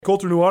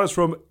Colter Nuanez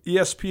from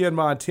ESPN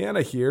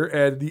Montana here,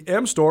 and the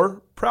M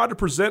Store, proud to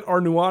present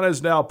our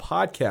Nuanez Now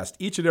podcast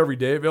each and every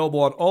day, available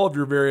on all of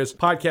your various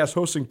podcast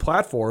hosting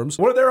platforms.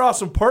 One of their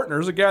awesome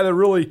partners, a guy that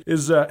really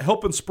is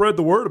helping spread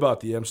the word about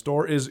the M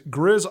Store, is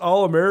Grizz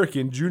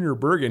All-American Junior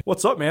Bergen.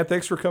 What's up, man?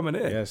 Thanks for coming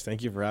in. Yes,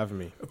 thank you for having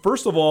me.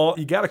 First of all,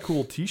 you got a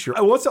cool t-shirt.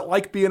 What's it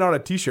like being on a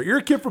t-shirt? You're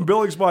a kid from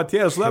Billings,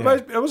 Montana, so that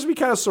must be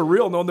kind of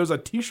surreal knowing there's a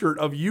t-shirt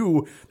of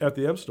you at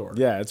the M Store.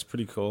 Yeah, it's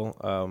pretty cool.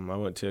 I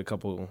went to a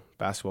couple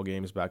basketball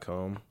games back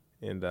home,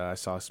 and I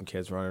saw some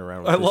kids running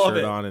around with the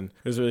shirt on, and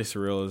it was really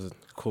surreal. It was a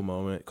cool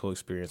moment, cool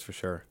experience for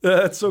sure.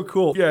 That's so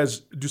cool. You guys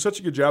do such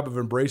a good job of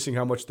embracing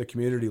how much the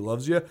community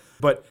loves you.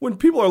 But when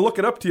people are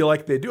looking up to you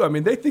like they do,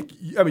 they think,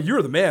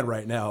 you're the man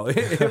right now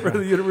for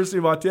the University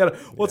of Montana.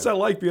 What's that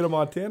like being a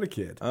Montana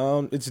kid?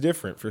 It's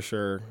different for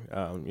sure.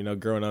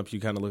 Growing up, you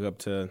kind of look up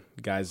to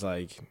guys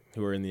like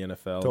who are in the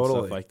NFL and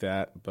stuff like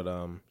that. But,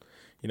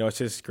 it's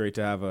just great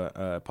to have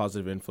a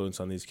positive influence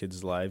on these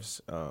kids' lives.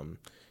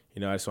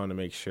 I just want to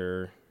make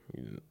sure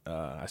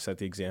I set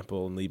the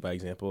example and lead by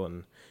example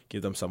and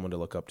give them someone to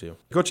look up to.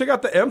 Go check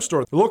out the M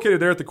Store. They're located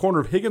there at the corner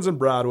of Higgins and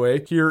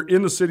Broadway here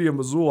in the city of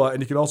Missoula,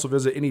 and you can also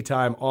visit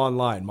anytime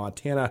online,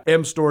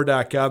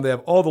 montanamstore.com. They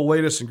have all the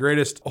latest and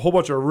greatest, a whole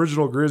bunch of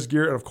original Grizz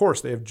gear, and of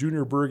course, they have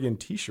Junior Bergen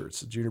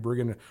t-shirts. Junior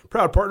Bergen,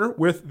 proud partner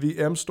with the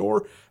M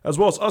Store, as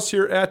well as us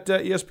here at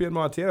ESPN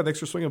Montana. Thanks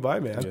for swinging by,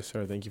 man. Yes,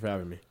 sir. Thank you for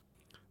having me.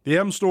 The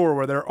M Store,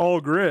 where they're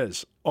all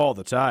Grizz all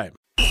the time.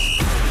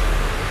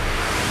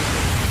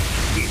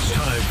 It's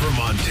time for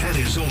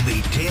Montana's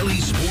only daily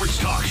sports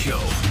talk show,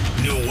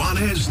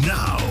 Nuanez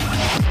Now.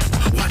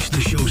 Watch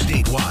the show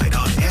statewide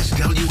on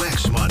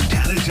SWX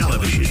Montana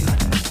Television.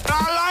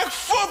 I like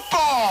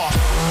football!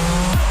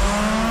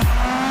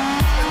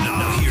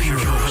 Now here's your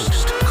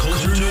host,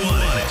 Colter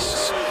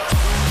Nuanez.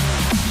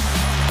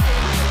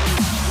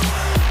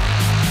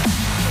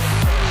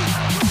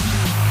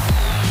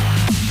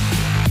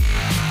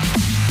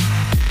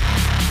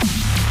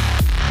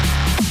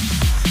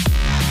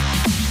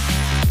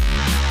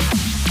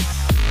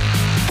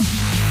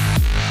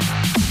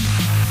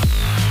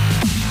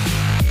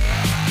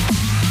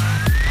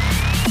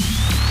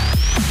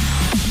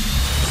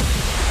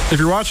 If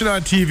you're watching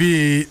on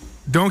TV,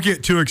 don't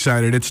get too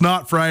excited. It's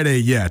not Friday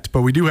yet,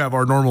 but we do have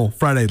our normal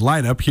Friday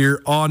lineup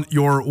here on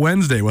your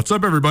Wednesday. What's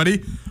up,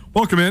 everybody?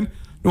 Welcome in.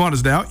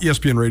 Nuanez Now,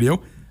 ESPN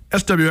Radio,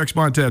 SWX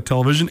Montana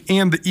Television,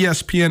 and the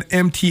ESPN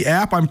MT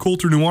app. I'm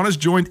Colter Nuanez,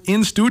 joined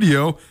in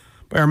studio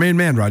by our main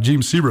man,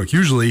 Rajiem Seabrook.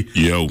 Usually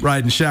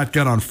riding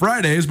shotgun on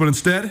Fridays, but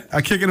instead,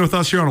 kicking with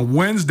us here on a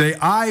Wednesday.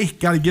 I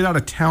got to get out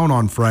of town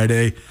on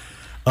Friday.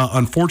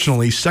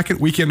 Unfortunately, second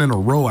weekend in a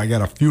row, I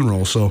got a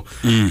funeral, so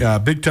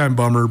big time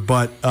bummer.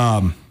 But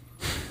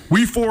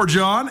we forge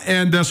on,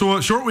 and so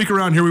a short week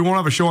around here. We won't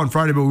have a show on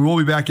Friday, but we will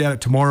be back at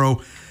it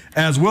tomorrow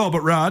as well.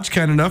 But Raj,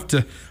 kind enough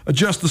to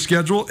adjust the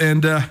schedule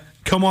and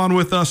come on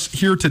with us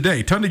here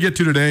today. Ton to get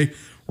to today.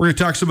 We're going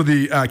to talk some of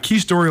the key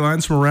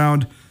storylines from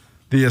around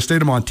the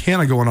state of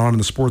Montana going on in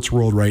the sports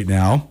world right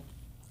now.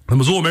 The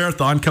Missoula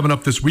Marathon coming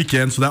up this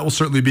weekend, so that will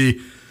certainly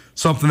be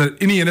something that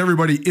any and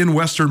everybody in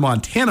Western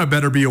Montana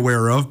better be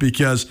aware of,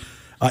 because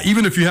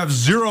even if you have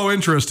zero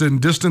interest in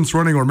distance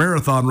running or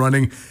marathon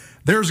running,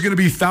 there's going to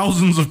be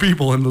thousands of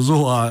people in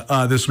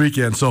Missoula this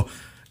weekend. So,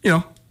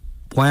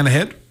 plan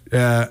ahead,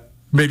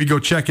 maybe go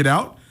check it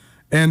out.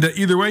 And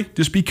either way,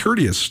 just be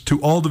courteous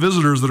to all the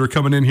visitors that are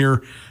coming in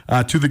here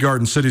to the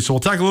Garden City. So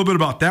we'll talk a little bit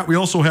about that. We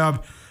also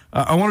have,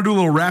 I want to do a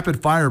little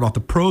rapid fire about the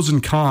pros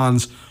and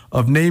cons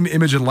of name,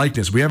 image, and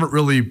likeness. We haven't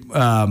really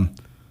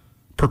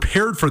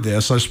prepared for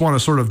this. I just want to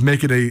sort of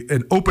make it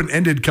an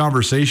open-ended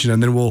conversation,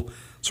 and then we'll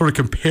sort of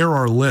compare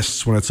our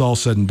lists when it's all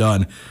said and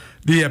done.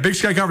 The Big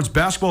Sky Conference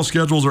basketball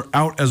schedules are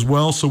out as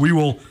well, so we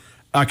will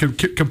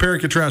compare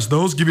and contrast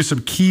those, give you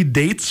some key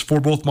dates for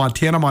both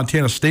Montana,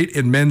 Montana State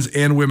in men's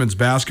and women's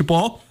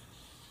basketball.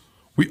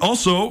 We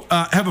also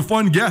have a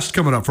fun guest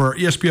coming up for our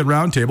ESPN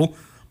Roundtable.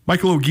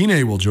 Michael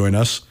Ogine will join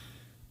us.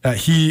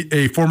 He,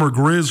 a former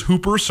Grizz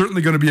hooper,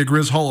 certainly going to be a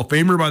Grizz Hall of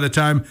Famer by the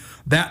time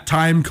that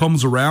time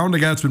comes around. A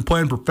guy that's been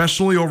playing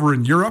professionally over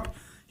in Europe.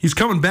 He's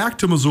coming back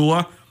to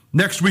Missoula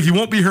next week. He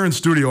won't be here in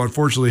studio,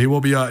 unfortunately. He will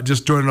be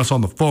just joining us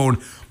on the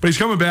phone. But he's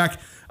coming back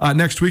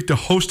next week to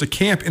host a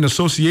camp in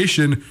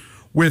association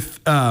with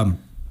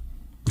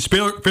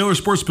Failer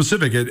Sports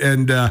Pacific.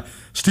 And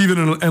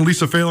Stephen and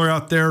Lisa Failer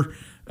out there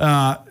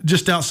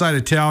just outside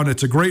of town.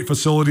 It's a great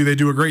facility. They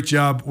do a great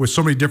job with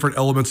so many different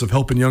elements of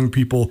helping young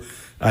people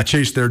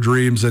chase their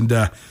dreams, and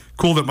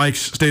cool that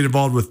Mike's stayed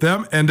involved with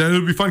them. And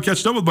it'll be fun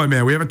catching up with my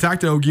man. We haven't talked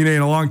to Ogine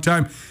in a long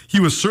time. He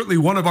was certainly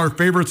one of our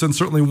favorites and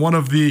certainly one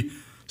of the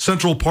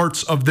central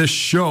parts of this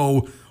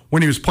show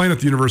when he was playing at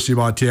the University of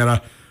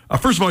Montana.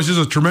 First of all, he's just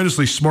a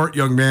tremendously smart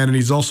young man, and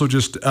he's also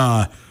just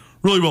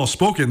really well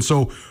spoken.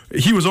 So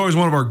he was always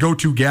one of our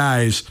go-to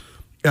guys.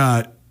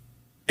 And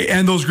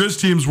those Grizz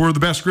teams were the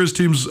best Grizz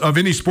teams of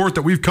any sport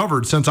that we've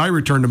covered since I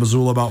returned to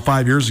Missoula about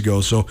 5 years ago.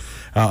 So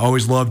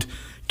always loved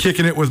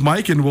kicking it with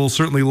Mike, and we'll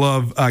certainly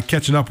love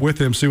catching up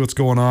with him, see what's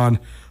going on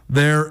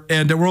there.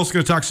 And we're also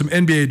going to talk some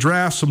NBA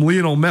drafts, some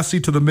Lionel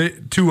Messi to the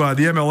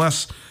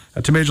MLS,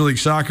 to Major League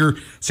Soccer,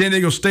 San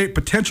Diego State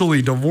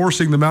potentially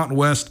divorcing the Mountain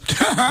West, and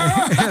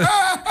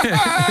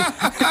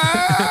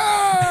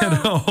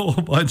a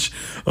whole bunch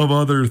of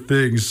other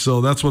things.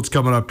 So that's what's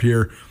coming up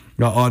here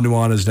on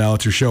Nuanez Now.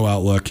 It's your show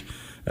outlook.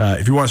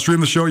 If you want to stream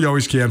the show, you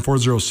always can.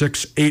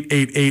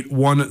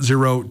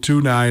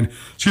 406-888-1029.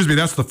 Excuse me,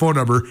 that's the phone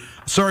number.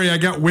 Sorry, I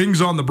got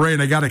wings on the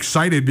brain. I got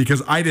excited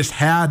because I just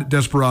had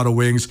Desperado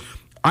wings.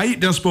 I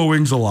eat Despo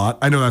wings a lot.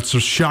 I know that's so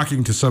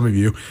shocking to some of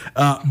you,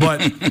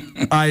 but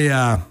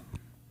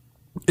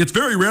it's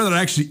very rare that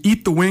I actually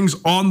eat the wings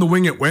on the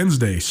Wing It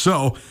Wednesday.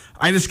 So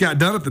I just got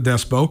done at the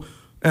Despo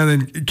and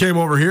then came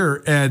over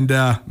here, and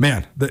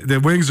man,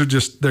 the wings are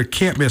just, they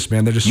can't miss,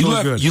 man. They're just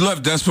good. You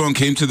left Despo and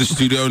came to the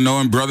studio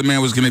knowing Brother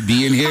Man was going to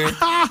be in here.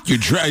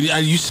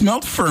 You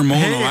smelled pheromone.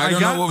 Hey, I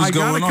don't know what was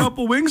going on. I got a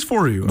couple wings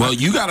for you. Well,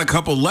 you got a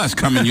couple less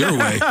coming your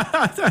way.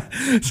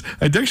 I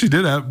actually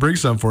did bring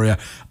some for you.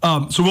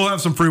 So we'll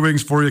have some free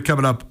wings for you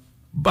coming up.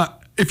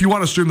 But if you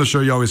want to stream the show,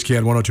 you always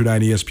can,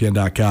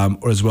 1029ESPN.com,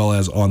 or as well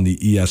as on the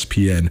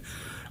ESPN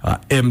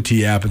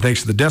MT app. And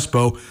thanks to the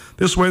Despo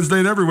this Wednesday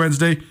and every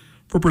Wednesday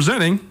for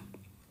presenting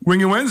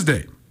Wing It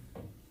Wednesday.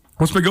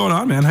 What's been going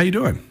on, man? How you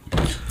doing?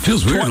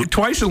 Feels weird.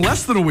 Twice in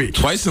less than a week.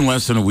 Twice in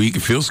less than a week.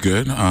 It feels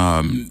good.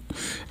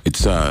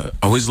 It's I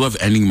always love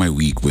ending my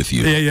week with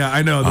you. Yeah,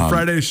 I know. The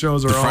Friday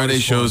shows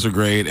are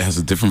great. It has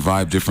a different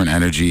vibe, different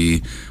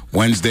energy.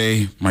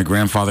 Wednesday, my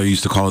grandfather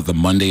used to call it the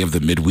Monday of the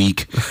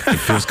midweek. It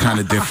feels kind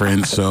of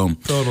different. So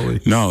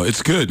totally. No,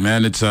 it's good,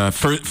 man. It's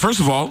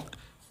first of all,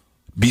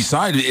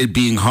 beside it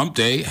being hump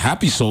day,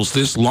 happy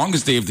solstice,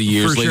 longest day of the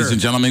year, ladies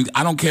and gentlemen.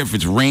 I don't care if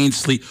it's rain,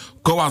 sleet,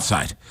 go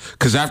outside.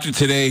 Because after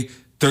today,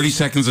 30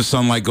 seconds of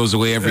sunlight goes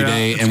away every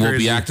day, and we'll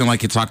be acting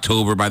like it's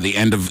October by the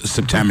end of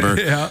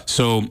September.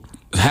 So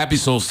happy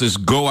solstice,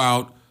 go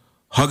out,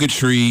 hug a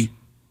tree,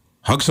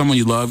 hug someone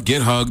you love,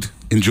 get hugged,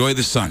 enjoy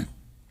the sun.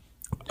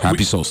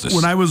 Happy solstice.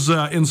 When I was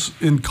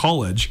in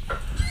college,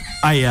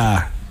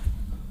 I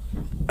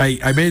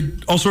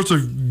made all sorts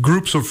of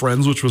groups of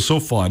friends, which was so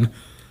fun.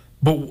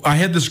 But I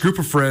had this group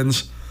of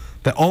friends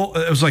it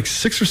was like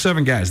 6 or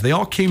 7 guys. They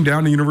all came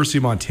down to University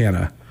of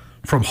Montana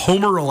from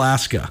Homer,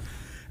 Alaska.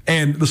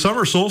 And the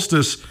summer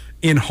solstice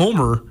in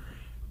Homer,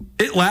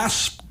 it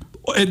lasts,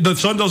 the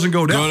sun doesn't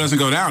go down. No, it doesn't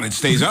go down. It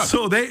stays up.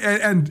 So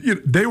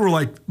they were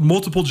like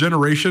multiple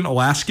generation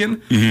Alaskan.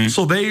 Mm-hmm.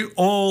 So they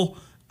all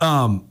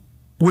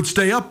would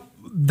stay up.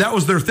 That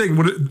was their thing.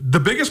 The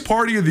biggest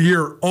party of the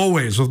year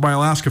always with my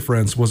Alaska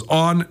friends was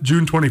on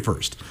June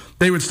 21st.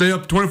 They would stay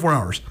up 24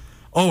 hours.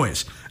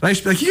 Always. And I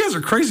used to be like, you guys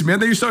are crazy,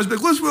 man. They used to always be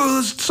like,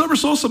 let's summer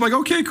solstice. I'm like,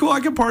 okay, cool. I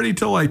can party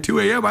till like 2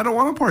 a.m. I don't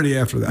want to party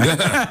after that.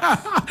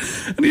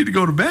 I need to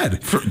go to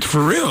bed.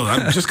 For real.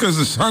 Just because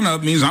the sun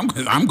up means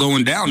I'm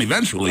going down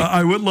eventually.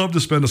 I would love to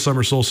spend a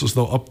summer solstice,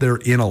 though, up there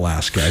in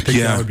Alaska. I think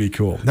that would be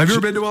cool. Have you ever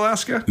been to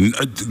Alaska?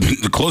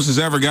 The closest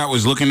I ever got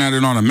was looking at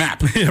it on a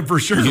map. Yeah, for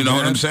sure. You know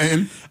what I'm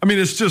saying? I mean,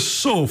 it's just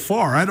so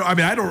far.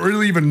 I don't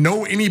really even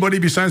know anybody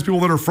besides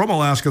people that are from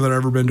Alaska that have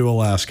ever been to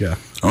Alaska.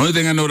 The only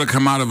thing I know to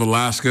come out of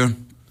Alaska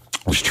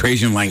was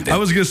Trajan Langdon. I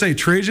was going to say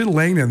Trajan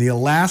Langdon, the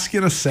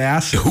Alaskan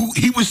assassin.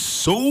 He was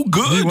so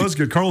good. He was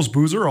good. Carlos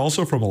Boozer,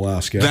 also from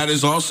Alaska. That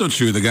is also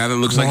true. The guy that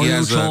looks like he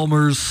has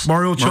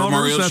Mario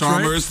Chalmers. That's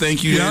right.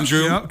 Thank you, Andrew.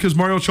 Yeah, because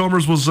Mario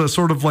Chalmers was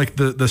sort of like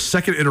the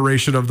second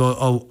iteration of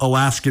the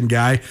Alaskan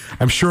guy.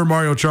 I'm sure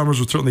Mario Chalmers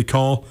would certainly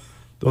call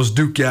those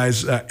Duke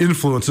guys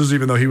influences,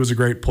 even though he was a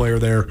great player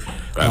there.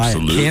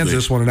 Absolutely.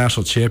 Kansas won a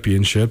national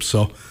championship,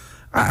 so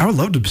I would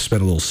love to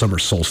spend a little summer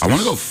solstice. I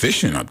want to go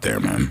fishing up there,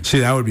 man.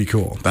 See, that would be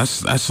cool.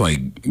 That's like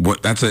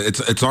what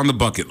it's on the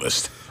bucket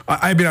list.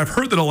 I mean, I've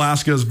heard that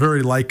Alaska is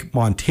very like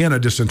Montana,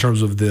 just in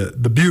terms of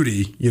the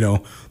beauty,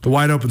 the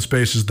wide open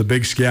spaces, the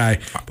big sky.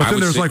 But then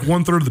there's like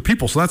 1/3 of the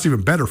people, so that's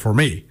even better for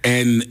me.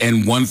 And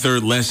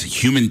 1/3 less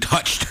human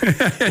touched.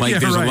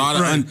 Like there's a lot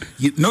of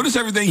notice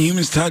everything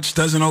humans touch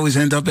doesn't always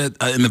end up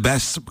in the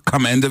best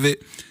come end of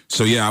it.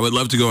 So yeah, I would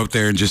love to go up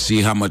there and just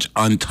see how much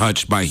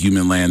untouched by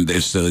human land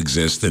there still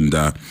exists, and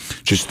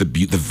just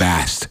the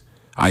vast,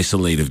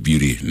 isolated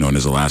beauty known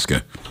as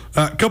Alaska.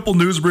 A couple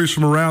news briefs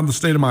from around the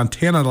state of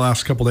Montana the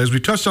last couple days. We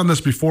touched on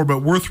this before,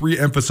 but worth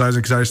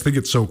re-emphasizing because I just think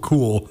it's so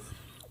cool.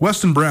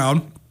 Weston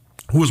Brown,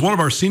 who was one of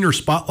our senior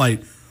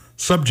spotlight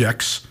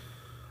subjects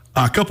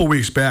a couple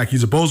weeks back,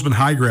 he's a Bozeman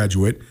High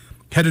graduate,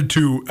 headed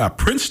to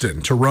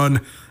Princeton to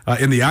run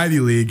in the Ivy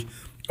League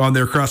on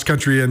their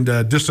cross-country and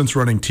distance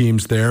running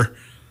teams there.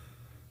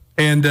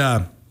 And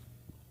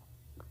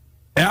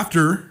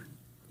after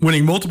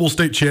winning multiple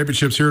state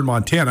championships here in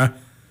Montana,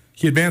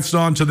 he advanced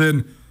on to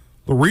then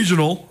the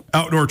regional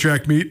outdoor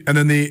track meet and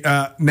then the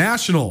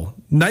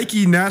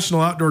Nike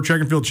National Outdoor Track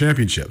and Field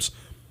Championships.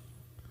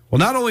 Well,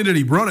 not only did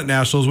he run at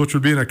nationals, which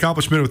would be an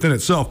accomplishment within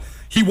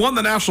itself, he won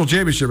the national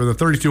championship in the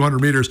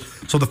 3,200 meters.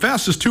 So the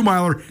fastest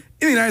 2-miler in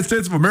the United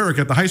States of America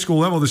at the high school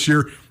level this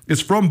year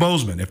is from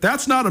Bozeman. If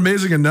that's not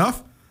amazing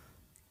enough,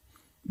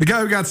 the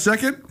guy who got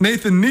second,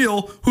 Nathan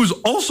Neal, who's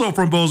also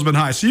from Bozeman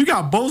High. So you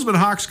got Bozeman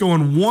Hawks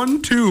going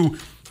 1-2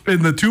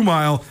 in the 2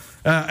 mile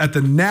at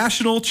the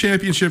National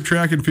Championship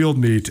Track and Field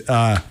meet.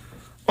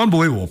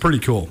 Unbelievable. Pretty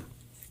cool.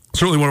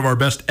 Certainly one of our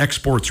best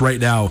exports right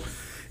now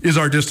is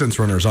our distance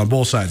runners on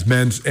both sides,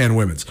 men's and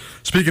women's.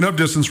 Speaking of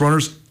distance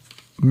runners,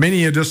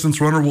 many a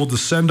distance runner will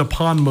descend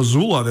upon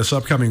Missoula this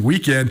upcoming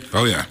weekend.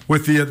 Oh, yeah.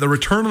 With the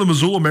return of the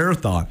Missoula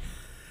Marathon.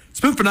 It's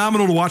been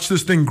phenomenal to watch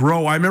this thing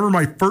grow. I remember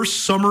my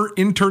first summer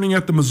interning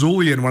at the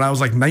Missoulian when I was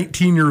like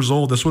 19 years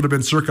old. This would have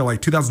been circa like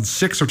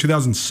 2006 or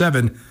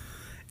 2007.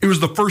 It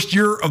was the first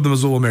year of the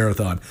Missoula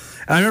Marathon.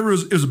 And I remember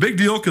it was a big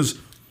deal because,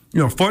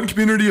 fun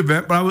community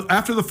event. But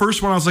after the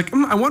first one, I was like,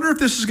 I wonder if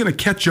this is going to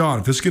catch on,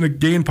 if this is going to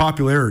gain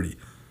popularity.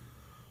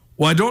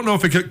 Well, I don't know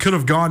if it could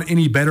have gone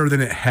any better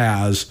than it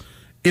has.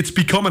 It's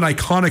become an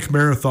iconic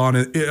marathon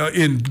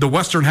in the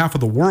western half of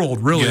the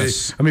world, really.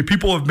 Yes. I mean,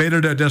 people have made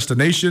it a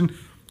destination.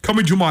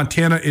 Coming to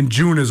Montana in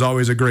June is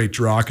always a great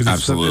draw because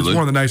it's one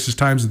of the nicest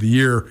times of the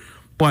year.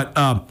 But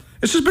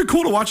it's just been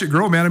cool to watch it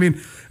grow, man. I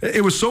mean,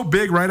 it was so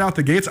big right out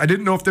the gates. I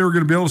didn't know if they were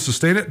going to be able to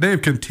sustain it. They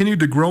have continued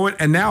to grow it,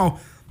 and now,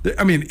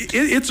 I mean,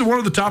 it's one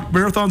of the top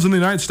marathons in the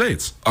United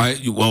States.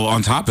 Well,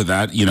 on top of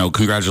that,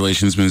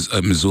 congratulations,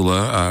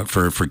 Missoula,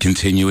 for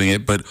continuing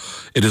it. But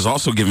it has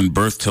also given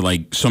birth to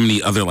like so many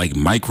other like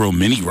micro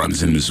mini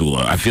runs in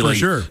Missoula. I feel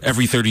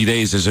every 30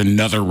 days there's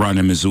another run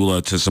in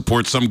Missoula to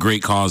support some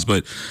great cause.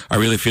 But I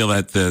really feel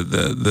that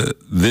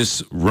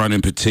this run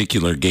in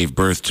particular gave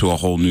birth to a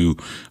whole new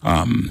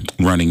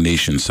running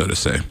nation, so to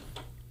say.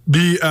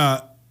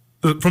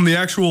 From the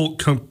actual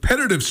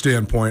competitive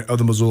standpoint of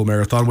the Missoula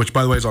Marathon, which,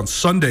 by the way, is on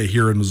Sunday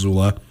here in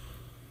Missoula,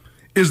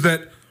 is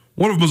that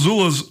one of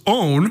Missoula's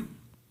own,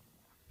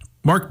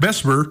 Mark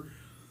Bessemer,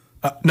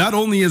 not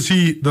only is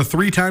he the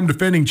 3-time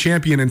defending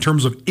champion in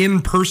terms of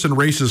in-person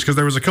races, because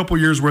there was a couple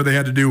years where they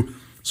had to do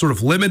sort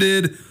of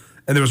limited,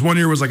 and there was one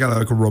year was like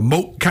a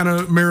remote kind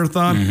of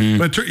marathon. Mm-hmm.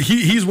 But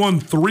he's won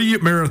 3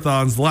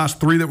 marathons, the last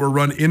 3 that were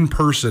run in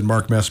person,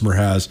 Mark Bessemer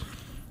has.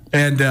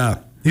 And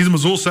he's a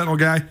Missoula Sentinel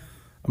guy.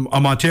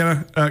 A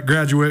Montana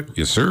graduate.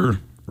 Yes, sir.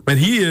 And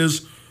he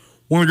is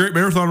one of the great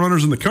marathon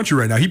runners in the country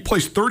right now. He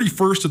placed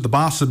 31st at the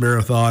Boston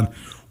Marathon,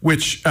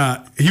 which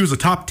he was a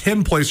top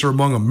 10 placer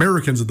among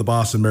Americans at the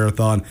Boston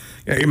Marathon.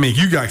 I mean,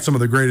 you got some of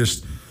the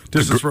greatest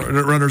distance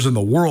runners in the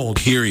world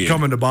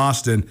coming to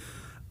Boston.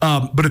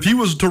 But if he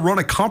was to run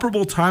a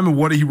comparable time of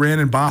what he ran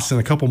in Boston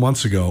a couple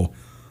months ago,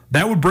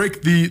 that would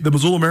break the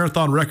Missoula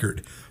Marathon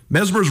record.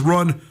 Mesmer's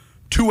run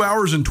 2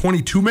 hours and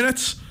 22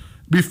 minutes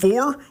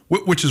before,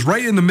 which is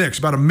right in the mix,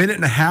 about a minute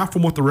and a half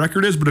from what the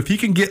record is. But if he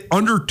can get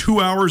under 2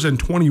 hours and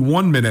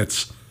 21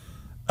 minutes,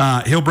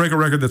 he'll break a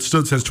record that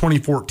stood since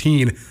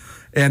 2014.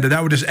 And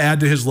that would just add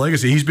to his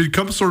legacy. He's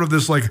become sort of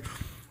this like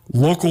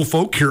local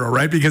folk hero,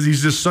 right? Because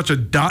he's just such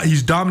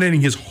he's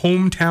dominating his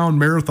hometown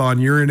marathon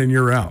year in and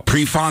year out.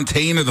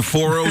 Prefontaine of the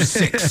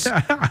 406.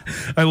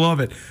 I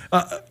love it.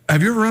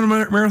 Have you ever run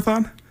a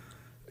marathon?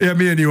 Yeah,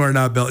 me and you are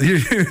not built.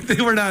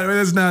 We're not.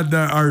 It's not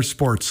our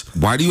sports.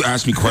 Why do you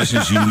ask me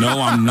questions you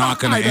know I'm not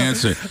going to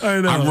answer?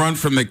 I know. I run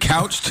from the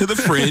couch to the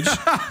fridge.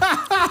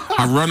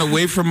 I run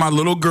away from my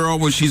little girl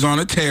when she's on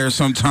a tear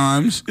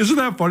sometimes. Isn't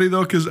that funny,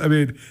 though? Because, I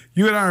mean,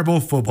 you and I are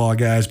both football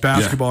guys,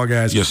 basketball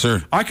guys. Yes,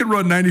 sir. I can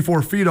run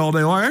 94 feet all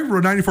day long. I can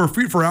run 94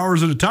 feet for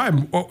hours at a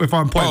time if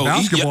I'm playing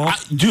basketball.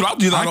 Dude, I'll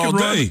do that all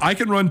day. I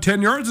can run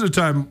 10 yards at a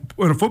time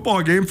in a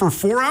football game for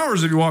 4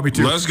 hours if you want me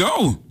to. Let's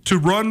go. To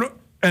run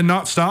and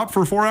not stop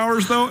for 4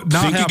 hours, though?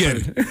 Not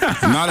happening. Again.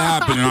 Not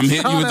happening. I'm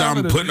hitting you with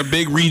I'm putting a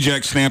big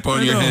reject stamp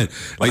on your head.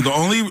 Like the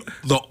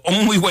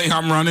only way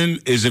I'm running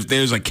is if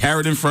there's a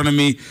carrot in front of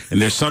me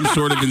and there's some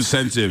sort of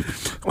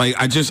incentive. Like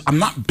I'm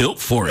not built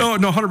for it. Oh,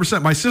 no,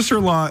 100%. My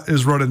sister-in-law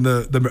is running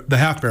the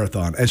half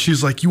marathon, and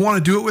she's like, "You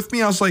want to do it with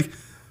me?" I was like,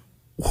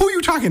 "Who are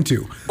you talking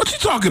to?" What you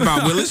talking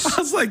about, Willis?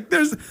 I was like,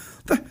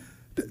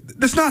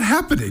 that's not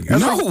happening. I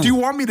was like, do you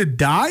want me to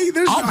die?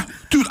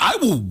 Dude, I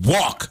will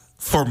walk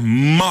for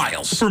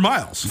miles.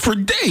 For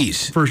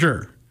days. For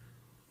sure.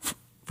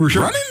 For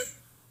sure. Running?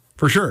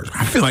 For sure.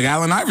 I feel like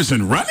Allen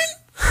Iverson. Running?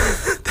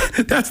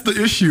 That's the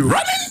issue.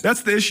 Running?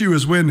 That's the issue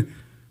is when,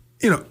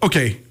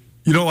 okay,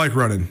 you don't like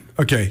running.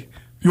 Okay.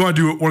 You want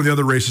to do one of the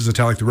other races in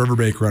town, like the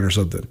Riverbank Run or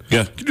something.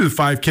 Yeah. You do the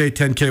 5K,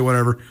 10K,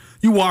 whatever.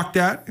 You walk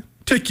that,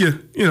 take you,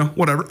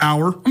 whatever,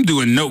 hour. I'm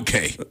doing no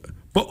K.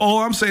 But all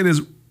I'm saying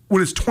is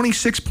when it's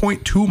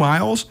 26.2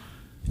 miles,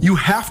 you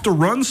have to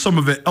run some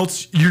of it,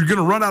 else you're going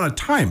to run out of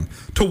time.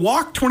 To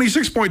walk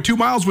 26.2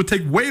 miles would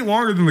take way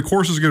longer than the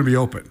course is going to be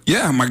open.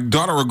 Yeah, my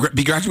daughter will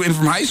be graduating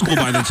from high school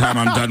by the time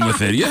I'm done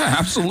with it. Yeah,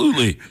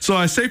 absolutely. So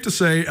it's safe to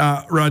say,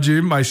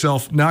 Rajiem,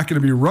 myself, not going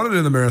to be running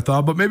in the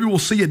marathon, but maybe we'll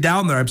see you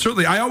down there.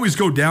 I always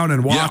go down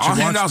and watch. Yeah, I'm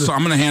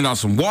going to hand out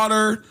some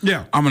water.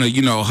 Yeah. I'm going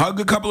to, hug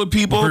a couple of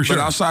people. For sure.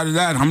 But outside of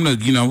that, I'm going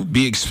to,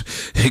 be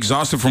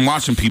exhausted from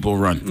watching people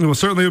run. Well,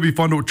 certainly it'll be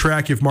fun to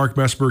track if Mark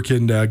Bessemer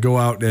can go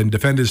out and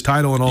defend his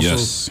title and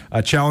also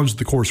challenge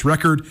the course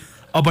record.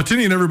 But to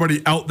any and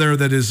everybody out there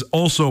that is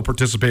also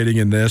participating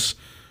in this,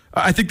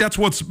 I think that's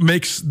what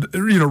makes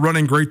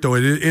running great, though.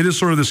 It is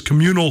sort of this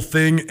communal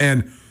thing,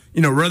 and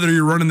whether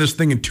you're running this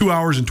thing in 2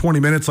 hours and 20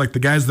 minutes like the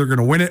guys that are going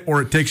to win it,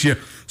 or it takes you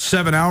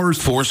 7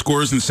 hours. 4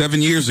 scores and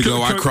 7 years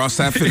ago, I crossed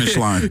that finish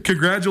line.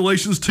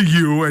 Congratulations to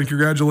you, and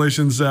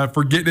congratulations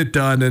for getting it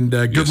done, and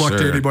good luck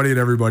to anybody and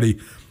everybody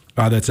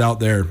that's out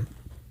there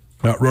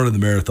running the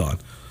marathon.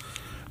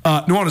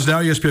 Nuanez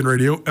Now, ESPN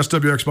Radio,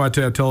 SWX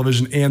Montana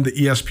Television, and the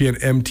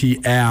ESPN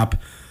MT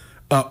app.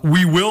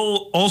 We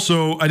will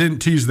also, I didn't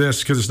tease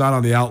this because it's not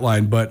on the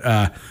outline,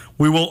 but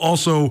we will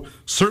also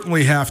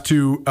certainly have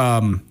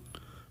to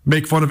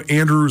make fun of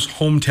Andrew's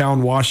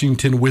hometown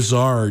Washington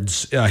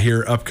Wizards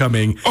here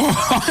upcoming.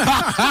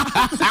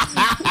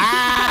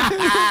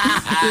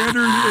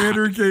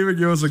 Andrew came and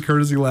gave us a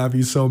courtesy laugh.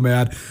 He's so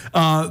mad.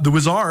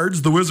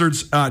 The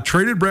Wizards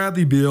traded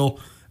Bradley Beal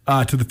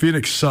to the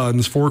Phoenix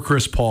Suns for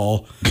Chris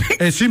Paul.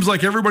 And it seems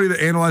like everybody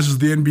that analyzes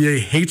the NBA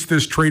hates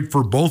this trade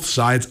for both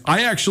sides.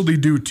 I actually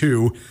do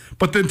too.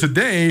 But then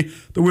today,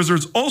 the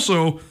Wizards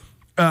also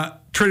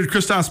traded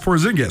Kristaps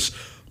Porzingis.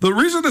 The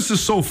reason this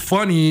is so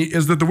funny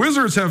is that the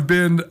Wizards have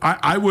been,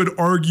 I would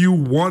argue,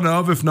 one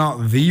of, if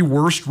not the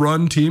worst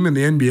run team in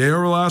the NBA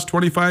over the last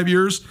 25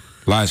 years.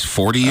 Last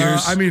 40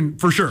 years?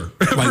 For sure.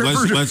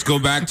 Let's go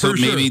back to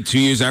maybe 2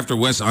 years after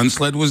Wes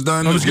Unsled was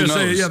done. I was going to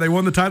say, they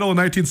won the title in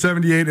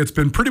 1978. It's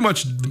been pretty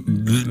much,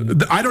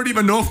 I don't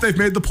even know if they've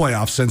made the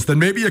playoffs since then.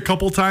 Maybe a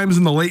couple times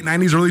in the late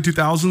 90s, early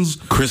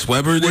 2000s. Chris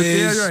Webber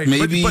days, right.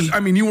 Maybe.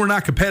 But, you were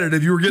not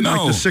competitive. You were getting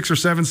like the 6th or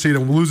 7th seed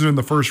and losing in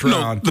the first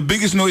round. The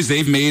biggest noise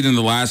they've made in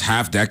the last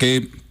half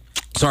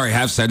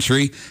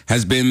century,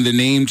 has been the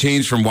name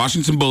change from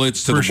Washington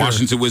Bullets to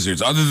Washington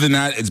Wizards. Other than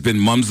that, it's been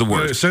mum's the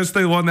word. Since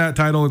they won that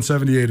title in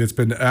 78, it's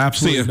been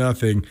absolutely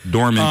nothing.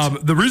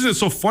 Dormant. The reason it's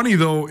so funny,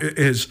 though,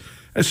 is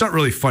it's not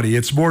really funny.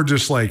 It's more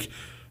just like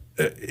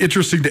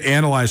interesting to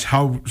analyze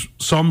how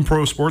some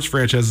pro sports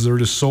franchises are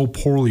just so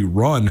poorly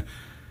run.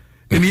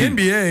 In the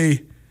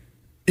NBA,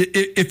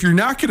 if you're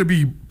not going to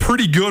be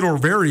pretty good or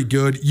very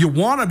good, you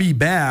want to be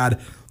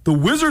bad. The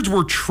Wizards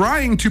were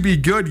trying to be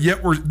good,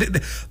 yet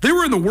they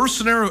were in the worst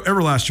scenario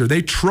ever last year.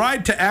 They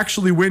tried to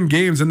actually win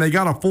games, and they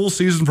got a full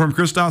season from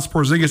Kristaps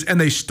Porzingis, and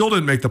they still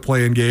didn't make the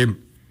play-in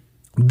game.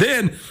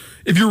 Then,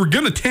 if you were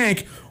going to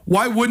tank,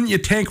 why wouldn't you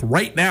tank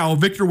right now?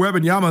 Victor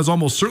Wembanyama is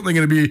almost certainly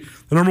going to be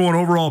the number 1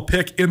 overall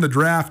pick in the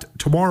draft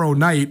tomorrow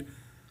night.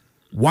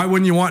 Why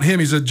wouldn't you want him?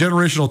 He's a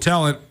generational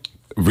talent.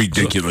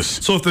 Ridiculous.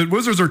 So if the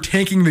Wizards are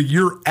tanking the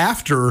year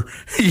after,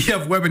 you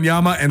have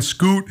Wembanyama and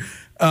Scoot,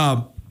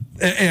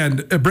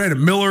 and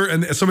Brandon Miller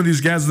and some of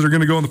these guys that are going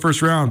to go in the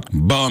first round.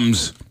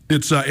 Bums.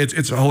 It's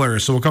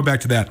hilarious. So we'll come back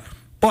to that.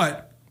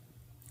 But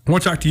I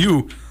want to talk to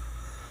you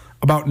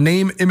about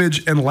name,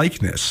 image, and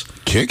likeness.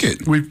 Kick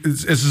it.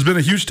 This has been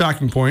a huge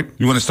talking point.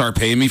 You want to start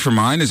paying me for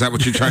mine? Is that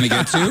what you're trying to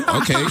get to?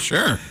 Okay,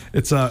 sure.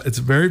 It's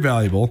very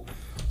valuable.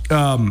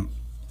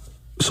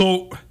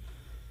 So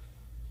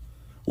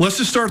let's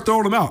just start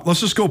throwing them out. Let's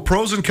just go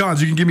pros and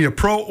cons. You can give me a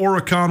pro or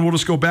a con. We'll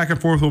just go back and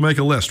forth. We'll make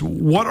a list.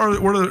 What are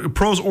the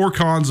pros or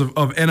cons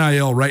of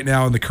NIL right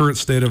now in the current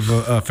state of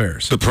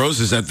affairs? The pros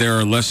is that there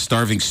are less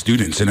starving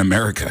students in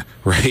America,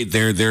 right?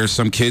 There are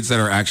some kids that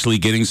are actually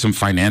getting some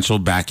financial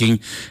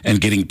backing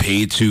and getting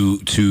paid to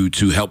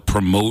help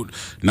promote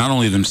not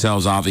only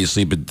themselves,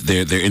 obviously, but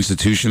their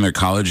institution, their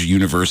college,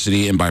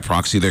 university, and by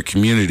proxy, their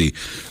community.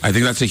 I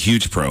think that's a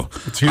huge pro.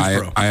 It's a huge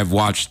pro. I have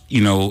watched,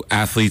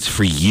 athletes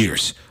for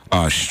years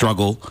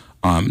struggle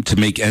to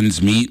make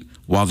ends meet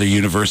while their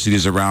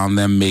universities around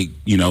them make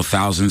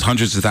thousands,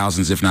 hundreds of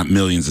thousands, if not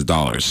millions of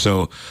dollars.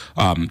 So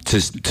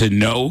to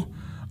know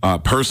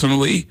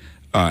personally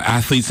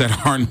athletes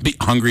that aren't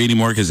hungry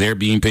anymore because they're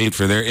being paid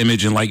for their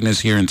image and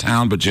likeness here in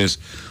town, but just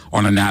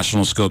on a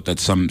national scope that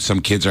some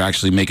kids are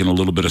actually making a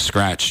little bit of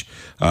scratch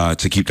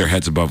to keep their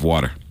heads above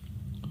water.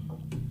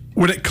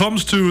 When it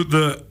comes to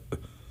the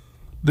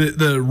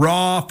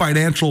raw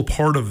financial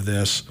part of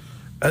this,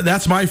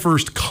 that's my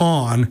first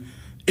con,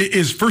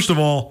 is first of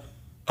all,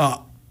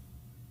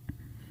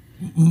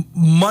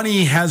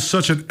 money has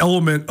such an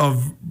element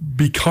of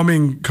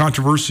becoming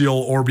controversial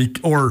or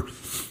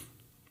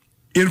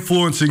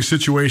influencing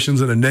situations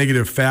in a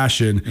negative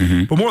fashion.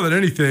 Mm-hmm. But more than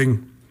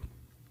anything,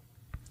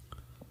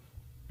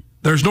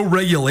 there's no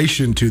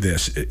regulation to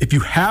this. If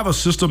you have a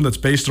system that's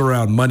based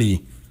around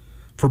money,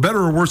 for better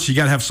or worse, you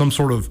got to have some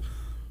sort of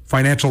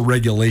financial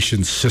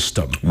regulation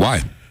system.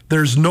 Why?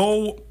 There's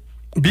no...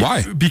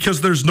 Why? Because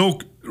there's no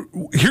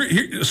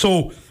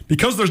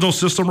because there's no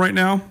system right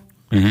now.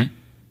 Mm-hmm.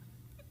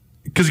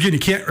 Because again, you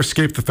can't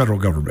escape the federal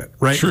government,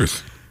 right?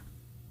 Truth.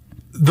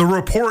 The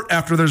report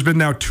after there's been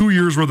now 2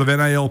 years worth of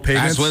NIL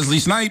payments. Ask Wesley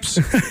Snipes.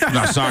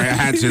 No, sorry, I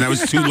had to. That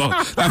was too low.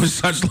 That was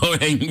such low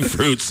hanging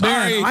fruit.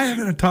 Sorry, man, I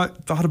haven't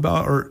thought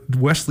about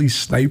Wesley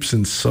Snipes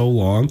in so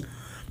long.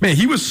 Man,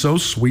 he was so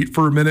sweet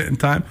for a minute in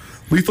time.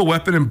 Lethal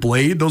Weapon and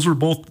Blade, those were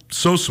both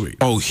so sweet.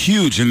 Oh,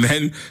 huge. And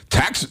then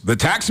the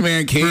tax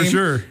man came. For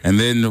sure. And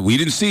then we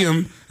didn't see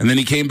him. And then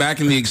he came back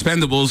in the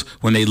Expendables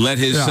when they let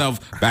himself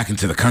back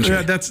into the country.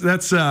 Yeah,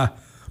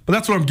 but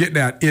that's what I'm getting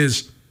at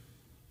is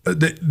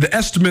the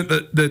estimate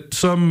that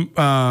some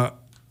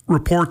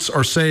reports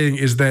are saying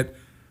is that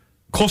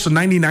close to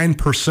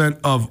 99%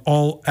 of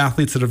all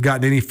athletes that have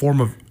gotten any form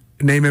of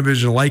name,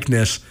 image, and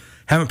likeness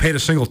haven't paid a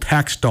single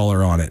tax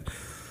dollar on it.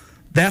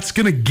 That's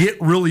going to get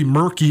really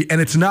murky,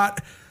 and it's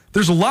not.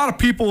 There's a lot of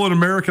people in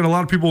America and a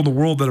lot of people in the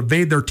world that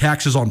evade their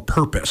taxes on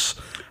purpose.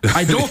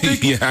 I don't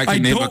think. I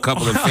can name a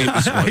couple of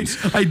famous ones.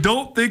 I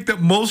don't think that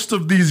most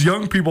of these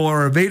young people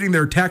are evading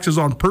their taxes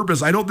on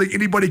purpose. I don't think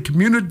anybody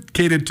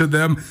communicated to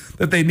them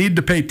that they need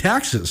to pay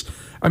taxes.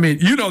 I mean,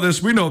 you know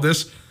this, we know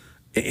this.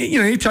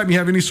 Anytime you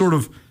have any sort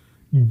of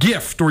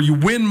gift or you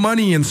win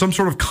money in some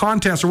sort of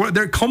contest or what,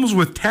 that comes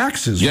with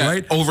taxes,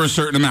 right? Over a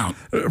certain amount.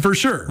 For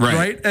sure,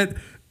 right? And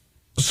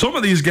some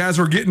of these guys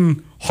are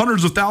getting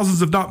hundreds of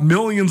thousands, if not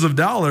millions of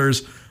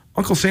dollars.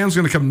 Uncle Sam's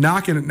going to come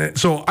knocking.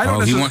 So I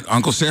don't.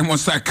 Uncle Sam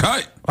wants that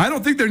cut. I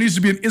don't think there needs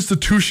to be an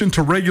institution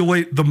to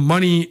regulate the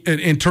money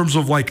in terms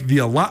of like the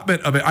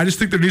allotment of it. I just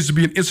think there needs to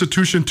be an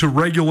institution to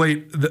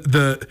regulate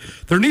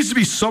there needs to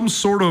be some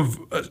sort of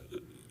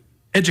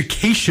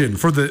education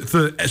for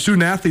the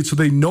student athletes so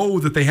they know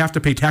that they have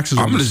to pay taxes.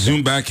 I'm going to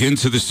zoom back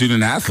into the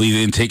student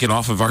athlete and take it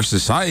off of our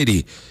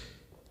society.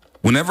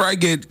 Whenever I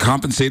get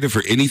compensated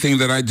for anything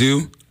that I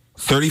do,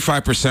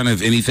 35%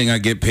 of anything I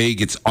get paid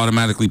gets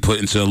automatically put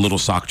into a little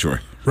sock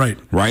drawer.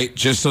 Right?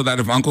 Just so that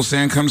if Uncle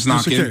Sam comes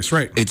knocking,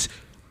 it's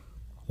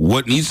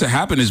what needs to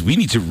happen is we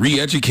need to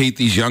re-educate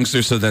these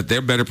youngsters so that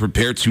they're better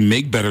prepared to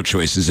make better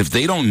choices. If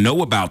they don't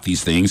know about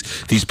these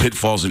things, these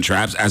pitfalls and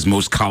traps, as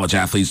most college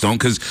athletes don't,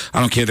 because I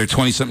don't care, they're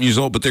 20-something years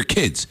old, but they're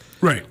kids.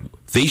 Right.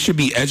 They should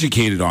be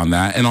educated on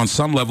that. And on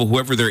some level,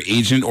 whoever their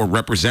agent or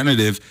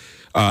representative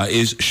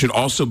should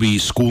also be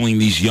schooling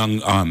these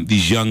young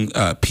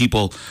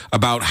people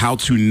about how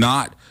to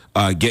not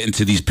get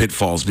into these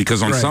pitfalls,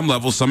 because on some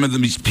level, some of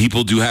these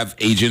people do have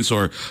agents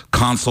or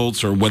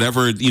consults or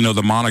whatever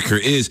the moniker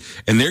is,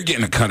 and they're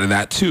getting a cut of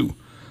that too.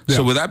 Yeah.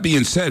 So with that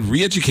being said,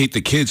 re-educate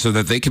the kids so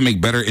that they can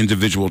make better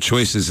individual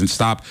choices and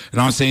stop.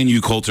 And I'm saying,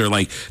 you, Colter,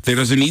 like there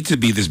doesn't need to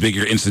be this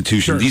bigger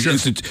institution.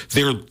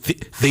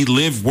 They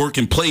live, work,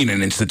 and play in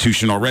an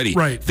institution already.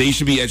 Right. They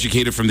should be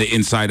educated from the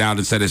inside out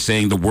instead of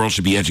saying the world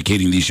should be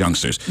educating these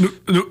youngsters.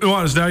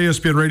 Nuanez, now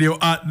ESPN Radio.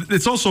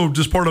 It's also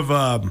just part of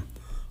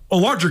a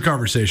larger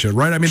conversation,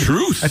 right? I mean,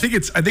 truth. I think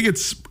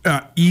it's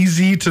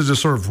easy to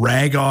just sort of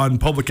rag on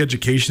public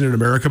education in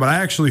America, but I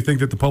actually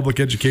think that the public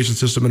education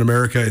system in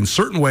America, in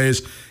certain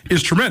ways,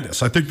 is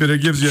tremendous. I think that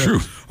it gives you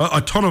a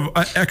ton of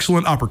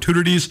excellent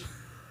opportunities.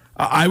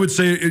 I would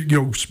say,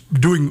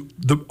 doing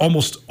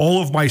almost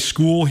all of my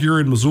school here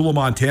in Missoula,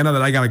 Montana,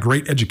 that I got a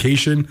great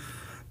education.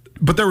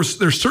 But there's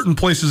certain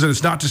places, and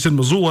it's not just in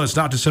Missoula, it's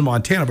not just in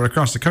Montana, but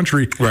across the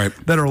country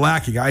that are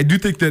lacking. I do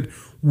think that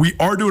we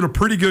are doing a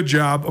pretty good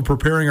job of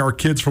preparing our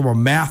kids from a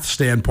math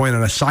standpoint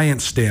and a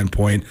science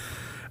standpoint.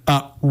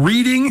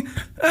 Reading,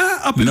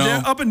 up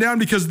and down,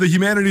 because the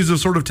humanities have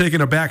sort of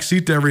taken a back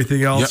seat to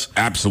everything else. Yep,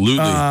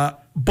 absolutely.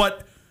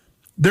 But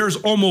there's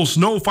almost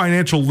no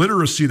financial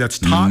literacy that's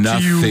taught to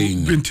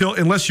you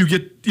unless you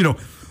get,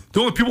 the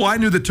only people I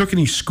knew that took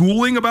any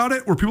schooling about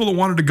it were people that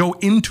wanted to go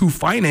into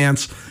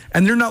finance,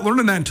 and they're not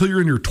learning that until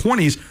you're in your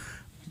 20s.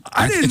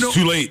 It's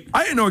too late.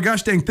 I didn't know a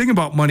gosh dang thing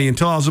about money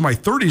until I was in my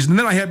 30s, and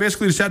then I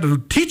basically just had to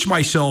teach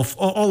myself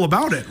all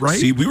about it, right?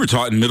 See, we were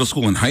taught in middle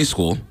school and high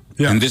school,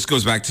 and this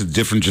goes back to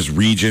different just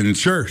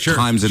regions,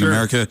 times in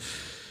America.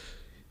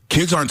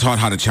 Kids aren't taught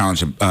how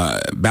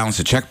to balance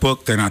a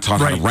checkbook. They're not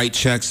taught how to write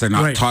checks. They're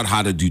not taught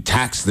how to do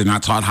tax. They're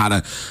not taught how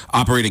to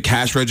operate a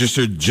cash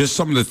register. Just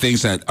some of the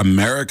things that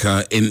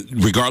America,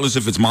 regardless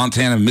if it's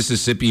Montana,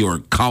 Mississippi, or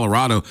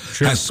Colorado,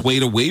 has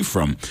swayed away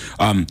from.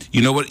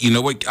 You know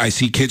what I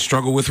see kids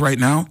struggle with right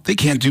now? They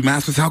can't do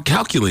math without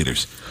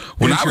calculators.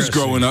 When I was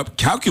growing up,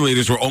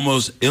 calculators were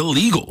almost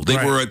illegal. They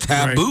were a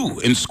taboo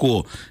in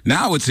school.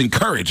 Now it's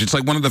encouraged. It's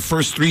like one of the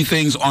first 3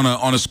 things on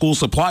a school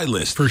supply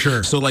list. For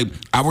sure. So like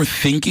our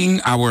thinking,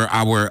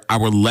 our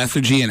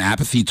lethargy and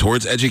apathy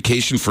towards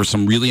education for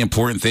some really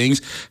important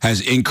things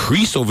has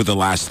increased over the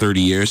last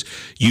 30 years.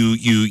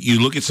 You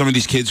look at some of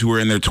these kids who are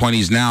in their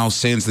 20s now,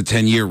 sans the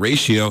 10-year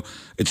ratio.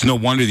 It's no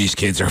wonder these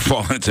kids are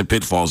falling into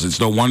pitfalls. It's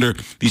no wonder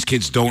these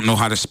kids don't know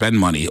how to spend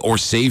money or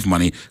save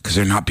money because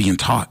they're not being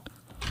taught.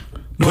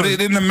 Put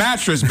it in the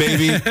mattress,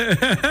 baby.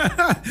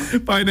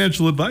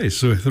 Financial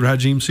advice with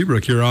Rajiem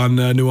Seabrook here on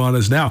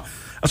Nuanez Now.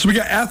 So we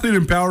got athlete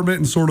empowerment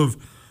and sort of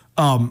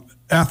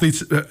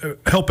athletes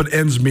helping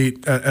ends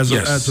meet as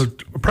a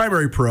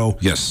primary pro.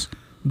 Yes.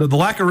 The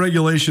lack of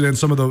regulation and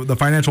some of the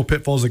financial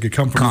pitfalls that could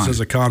come from this as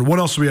a con. What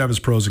else do we have as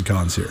pros and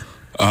cons here?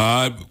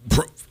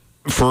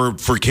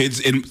 For kids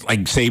in,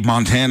 like, say,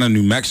 Montana,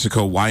 New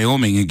Mexico,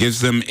 Wyoming, it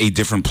gives them a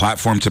different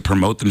platform to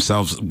promote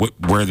themselves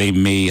where they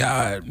may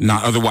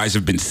not otherwise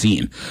have been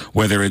seen.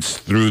 Whether it's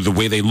through the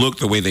way they look,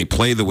 the way they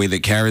play, the way they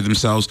carry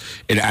themselves,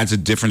 it adds a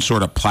different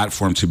sort of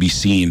platform to be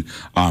seen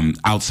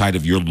outside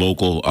of your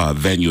local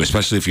venue,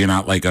 especially if you're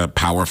not like a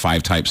Power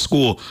 5 type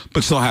school,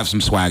 but still have some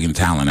swag and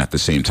talent at the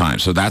same time.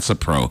 So that's a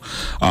pro.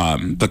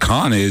 The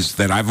con is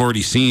that I've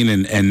already seen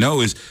and know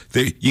is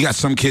that you got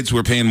some kids who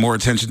are paying more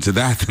attention to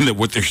that than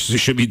what they're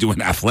should be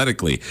doing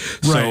athletically.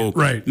 So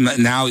right.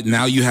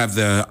 Now you have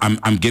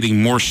I'm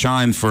getting more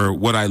shine for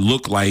what I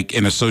look like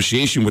in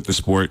association with the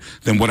sport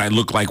than what I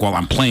look like while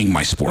I'm playing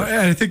my sport.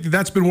 And I think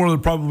that's been one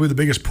of probably the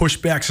biggest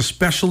pushbacks,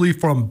 especially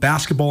from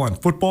basketball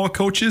and football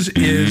coaches,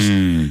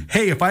 is,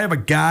 hey, if I have a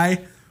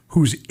guy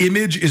whose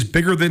image is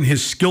bigger than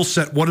his skill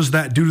set, what does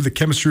that do to the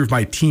chemistry of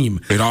my team?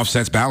 It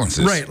offsets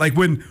balances. Right. Like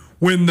when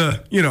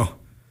the,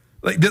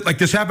 like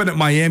this happened at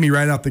Miami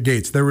right out the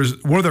gates. There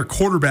was one of their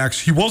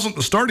quarterbacks. He wasn't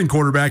the starting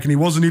quarterback, and he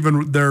wasn't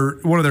even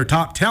one of their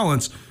top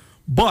talents,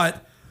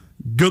 but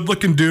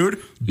good-looking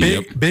dude,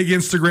 big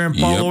Instagram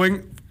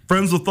following,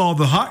 friends with all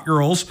the hot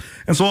girls.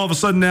 And so all of a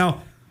sudden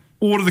now,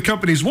 well, what do the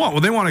companies want?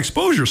 Well, they want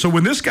exposure. So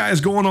when this guy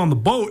is going on the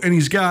boat and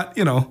he's got,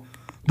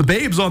 the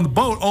babes on the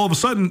boat, all of a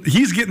sudden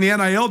he's getting the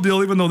NIL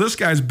deal, even though this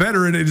guy's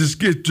better, and it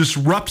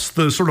disrupts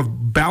the sort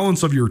of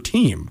balance of your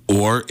team.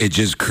 Or it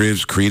just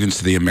gives credence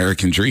to the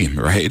American dream,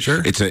 right?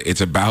 Sure.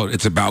 It's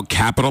about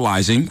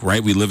capitalizing,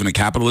 right? We live in a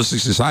capitalistic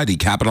society,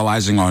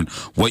 capitalizing on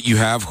what you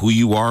have, who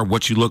you are,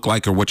 what you look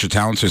like, or what your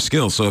talents or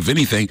skills. So if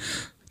anything,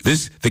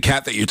 the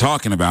cat that you're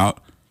talking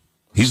about,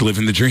 he's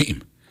living the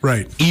dream.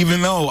 Right.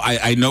 Even though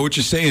I know what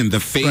you're saying, the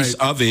face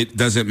of it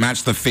doesn't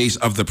match the face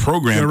of the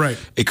program. Yeah, right.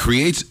 It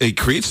creates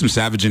some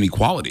savage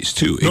inequalities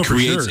too.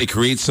 It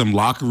creates some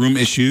locker room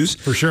issues.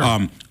 For sure.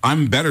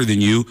 I'm better than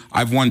you.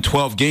 I've won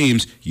 12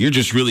 games. You're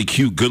just really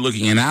cute, good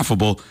looking, and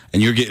affable,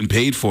 and you're getting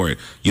paid for it.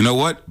 You know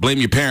what? Blame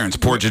your parents.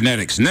 Poor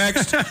genetics.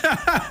 Next. I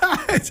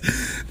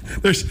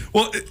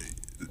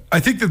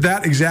think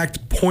that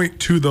exact point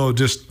too, though,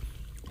 just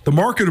the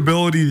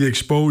marketability, the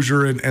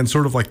exposure, and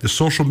sort of like the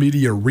social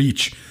media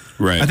reach.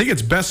 Right. I think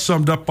it's best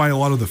summed up by a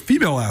lot of the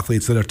female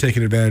athletes that have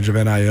taken advantage of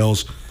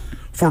NILs.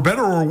 For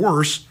better or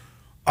worse,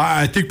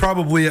 I think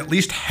probably at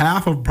least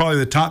half of probably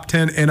the top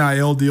 10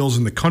 NIL deals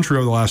in the country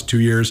over the last 2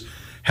 years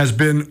has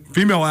been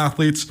female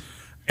athletes,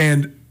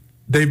 and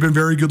they've been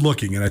very good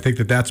looking, and I think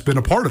that's been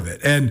a part of it.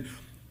 And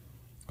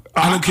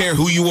I don't care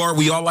who you are.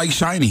 We all like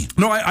shiny.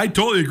 No, I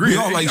totally agree. We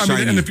all like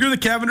shiny. And if you're the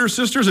Cavendish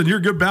sisters and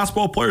you're good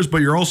basketball players, but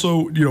you're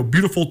also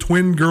beautiful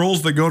twin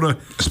girls that go to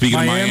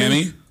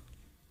Miami.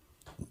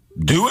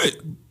 Do it.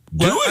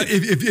 Do it.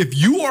 If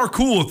you are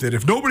cool with it,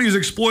 if nobody's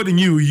exploiting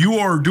you, you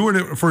are doing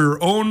it for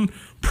your own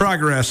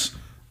progress,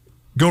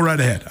 go right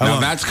ahead. Now,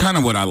 that's kind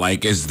of what I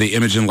like is the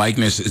image and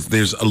likeness.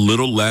 There's a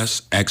little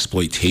less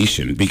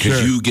exploitation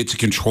because you get to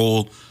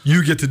control.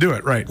 You get to do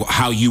it, right.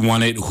 How you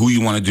want it, who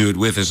you want to do it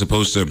with, as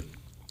opposed to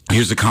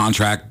here's the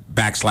contract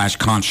 /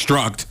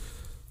 construct,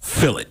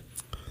 fill it.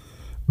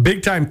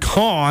 Big time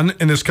con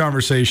in this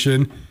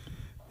conversation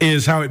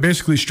is how it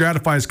basically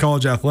stratifies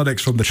college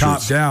athletics from the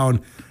top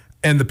down.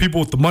 And the people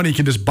with the money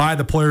can just buy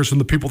the players from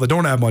the people that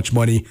don't have much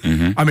money.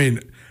 Mm-hmm. I mean,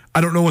 I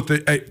don't know what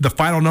the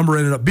final number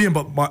ended up being,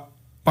 but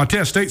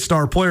Montana State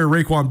star player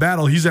Raekwon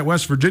Battle, he's at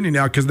West Virginia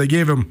now because they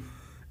gave him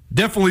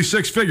definitely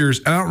six figures.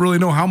 And I don't really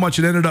know how much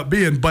it ended up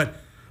being, but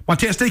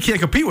Montana State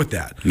can't compete with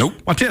that. Nope.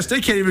 Montana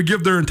State can't even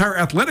give their entire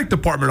athletic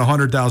department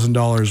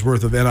 $100,000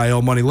 worth of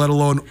NIL money, let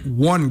alone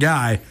one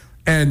guy.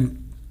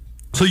 And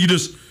so you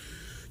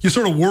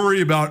sort of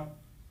worry about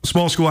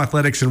small school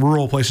athletics in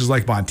rural places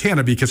like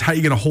Montana, because how are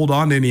you going to hold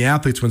on to any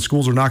athletes when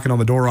schools are knocking on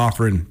the door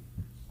offering,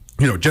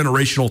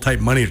 generational type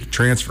money to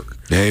transfer?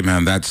 Hey,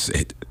 man, that's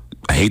it.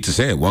 I hate to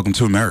say it. Welcome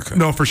to America.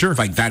 No, for sure.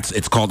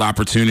 It's called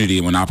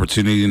opportunity. When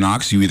opportunity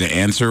knocks, you either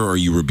answer or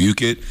you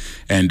rebuke it,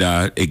 and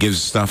it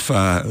gives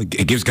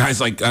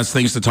guys like us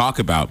things to talk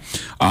about.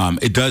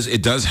 It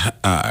does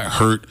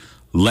hurt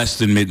less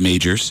than mid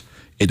majors.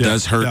 It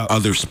does hurt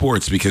other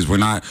sports because we're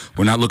not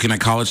looking at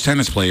college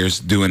tennis players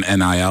doing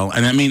NIL.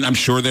 And I mean, I'm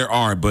sure there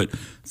are, but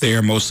they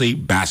are mostly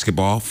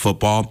basketball,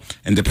 football,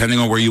 and depending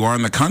on where you are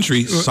in the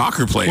country,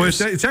 soccer players.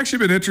 Well, it's actually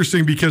been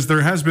interesting because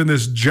there has been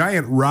this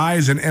giant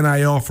rise in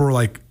NIL for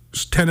like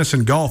tennis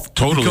and golf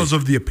because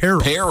of the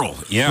apparel. Apparel,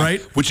 yeah.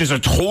 Right? Which is a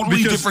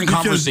totally different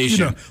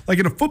conversation. Like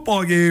in a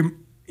football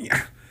game,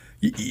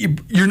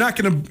 you're not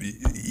going to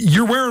 –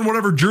 you're wearing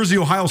whatever jersey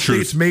Ohio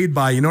State's made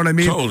by, you know what I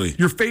mean? Totally.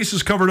 Your face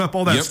is covered up,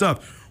 all that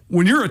stuff.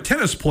 When you're a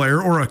tennis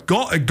player or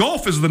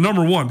golf is the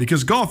number one,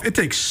 because golf, it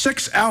takes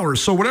 6 hours.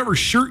 So whatever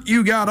shirt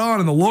you got on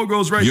and the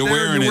logo's right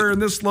there, you're wearing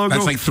this logo.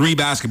 That's like 3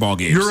 basketball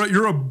games.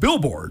 You're a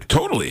billboard.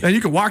 Totally. And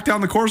you can walk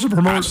down the course and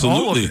promote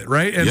all of it,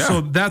 right? And so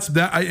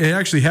it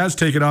actually has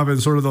taken off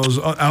in sort of those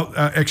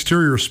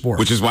exterior sports.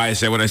 Which is why I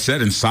said what I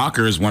said. And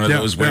soccer is one of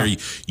those where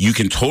you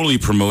can totally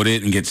promote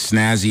it and get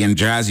snazzy and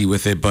jazzy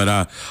with it. But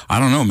I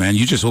don't know, man.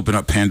 You just open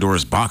up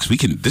Pandora's box.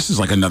 This is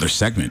like another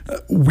segment.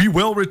 We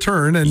will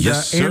return, and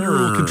Andrew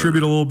will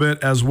contribute a little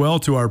bit as well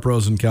to our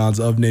pros and cons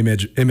of name,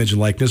 image,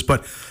 and likeness.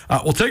 But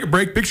we'll take a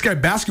break. Big Sky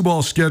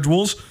basketball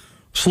schedules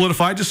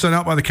solidified, just sent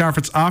out by the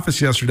conference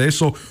office yesterday.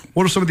 So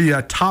what are some of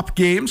the top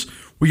games?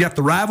 We got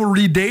the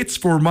rivalry dates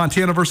for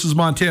Montana versus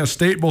Montana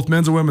State, both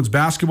men's and women's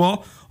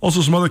basketball.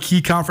 Also some other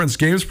key conference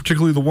games,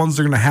 particularly the ones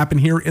that are going to happen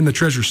here in the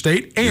Treasure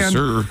State. And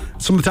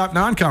some of the top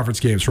non-conference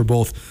games for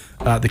both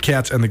the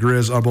Cats and the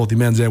Grizz on both the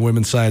men's and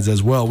women's sides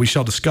as well. We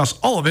shall discuss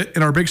all of it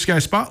in our Big Sky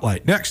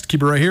Spotlight. Next,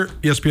 keep it right here,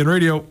 ESPN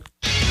Radio.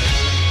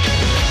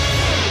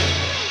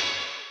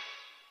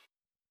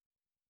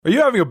 Are you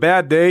having a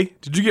bad day?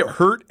 Did you get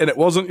hurt and it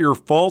wasn't your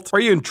fault? Are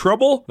you in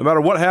trouble? No matter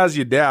what has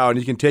you down,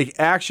 you can take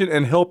action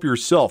and help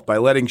yourself by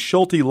letting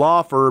Schulte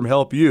Law Firm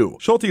help you.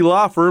 Schulte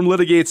Law Firm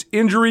litigates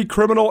injury,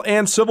 criminal,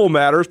 and civil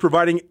matters,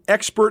 providing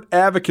expert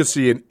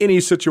advocacy in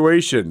any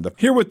situation.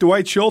 Here with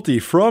Dwight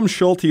Schulte from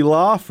Schulte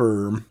Law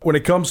Firm. When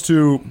it comes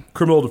to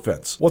criminal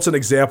defense, what's an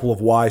example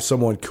of why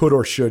someone could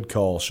or should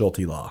call Schulte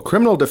Law?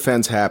 Criminal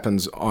defense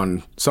happens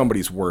on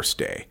somebody's worst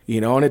day,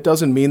 and it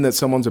doesn't mean that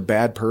someone's a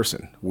bad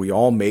person. We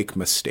all make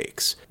mistakes.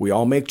 We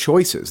all make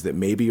choices that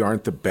maybe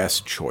aren't the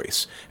best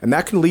choice, and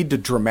that can lead to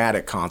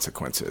dramatic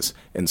consequences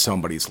in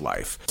somebody's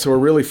life. So we're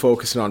really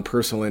focusing on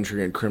personal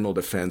injury and criminal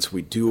defense.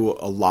 We do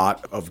a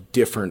lot of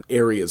different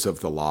areas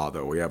of the law,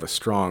 though. We have a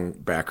strong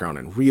background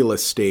in real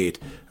estate.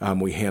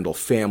 We handle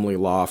family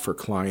law for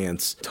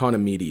clients, ton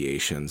of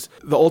mediations.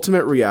 The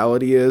ultimate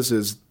reality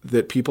is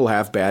that people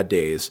have bad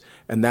days,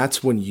 and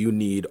that's when you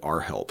need our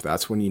help.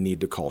 That's when you need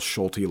to call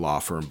Schulte Law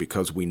Firm,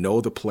 because we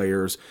know the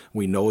players,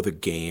 we know the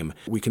game.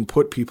 We can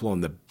put people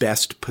in the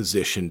best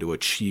position to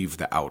achieve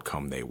the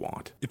outcome they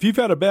want. If you've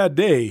had a bad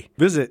day,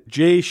 visit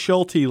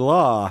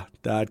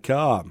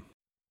jschultelaw.com.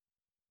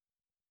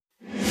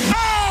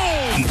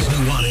 It's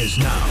Nuanez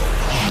now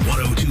on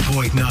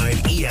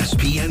 102.9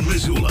 ESPN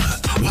Missoula.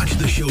 Watch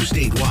the show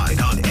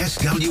statewide on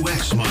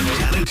SWX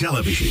Montana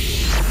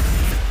Television.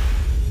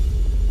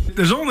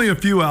 There's only a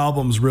few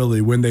albums,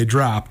 really, when they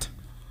dropped,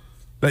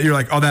 that you're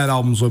like, oh, that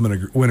album's winning a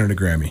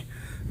Grammy.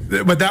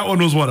 But that one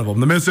was one of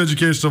them, The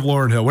Miseducation of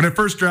Lauryn Hill. When it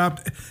first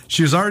dropped,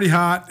 she was already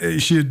hot.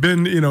 She had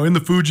been, in the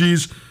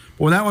Fugees. But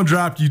when that one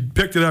dropped, you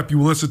picked it up,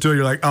 you listened to it,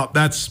 you're like, oh,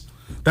 that's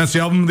the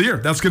album of the year.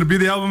 That's going to be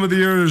the album of the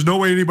year. There's no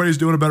way anybody's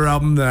doing a better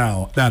album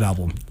than that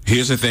album.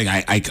 Here's the thing.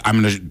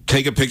 I'm going to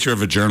take a picture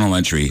of a journal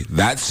entry.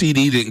 That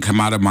CD didn't come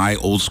out of my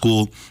old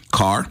school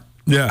car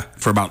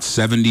for about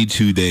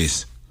 72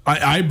 days.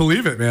 I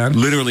believe it, man.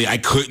 Literally, I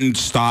couldn't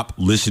stop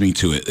listening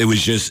to it. It was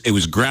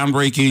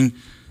groundbreaking,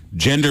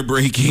 gender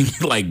breaking,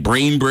 like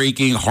brain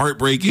breaking, heart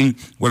breaking.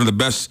 One of the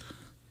best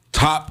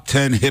top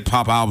 10 hip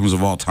hop albums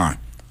of all time.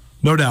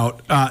 No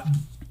doubt.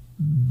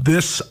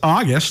 This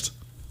August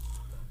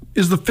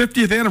is the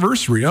 50th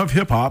anniversary of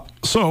hip hop.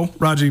 So,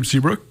 Rajiem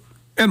Seabrook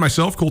and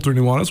myself, Colter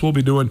Nuanez, will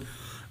be doing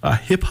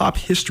hip hop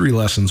history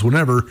lessons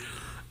whenever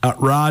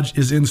Raj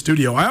is in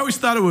studio. I always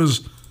thought it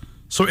was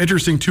so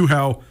interesting, too,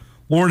 how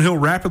Lauryn Hill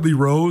rapidly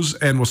rose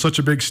and was such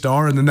a big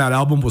star, and then that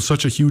album was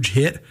such a huge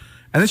hit,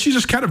 and then she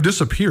just kind of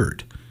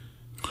disappeared.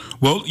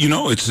 Well,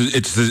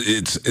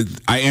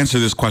 I answer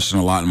this question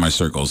a lot in my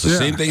circles. The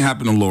same thing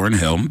happened to Lauryn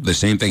Hill. The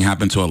same thing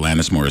happened to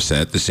Alanis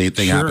Morissette. The same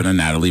thing happened to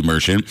Natalie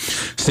Merchant.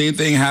 Same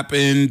thing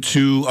happened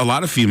to a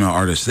lot of female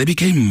artists. They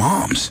became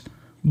moms.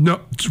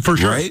 No, for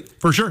sure. Right?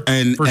 For sure.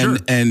 And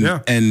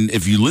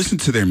if you listen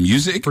to their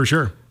music, for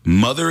sure,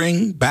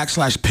 mothering /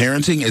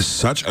 parenting is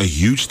such a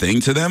huge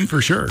thing to them.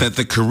 For sure. That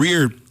the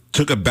career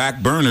took a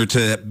back burner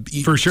to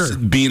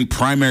being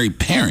primary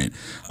parent.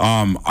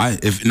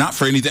 If not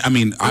for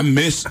anything, I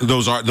miss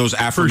those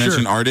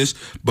aforementioned artists,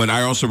 but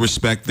I also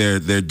respect their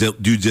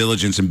due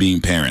diligence in being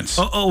parents.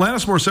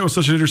 Alanis Morissette was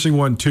such an interesting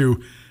one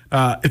too.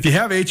 If you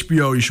have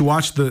HBO, you should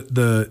watch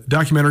the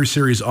documentary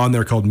series on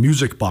there called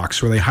Music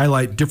Box, where they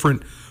highlight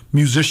different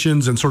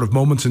musicians and sort of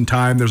moments in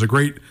time. There's a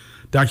great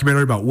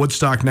documentary about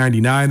Woodstock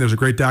 99. There's a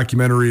great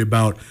documentary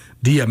about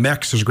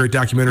DMX. There's a great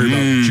documentary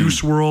about Juice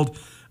WRLD.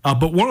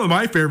 But one of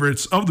my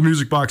favorites of the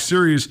Music Box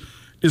series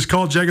is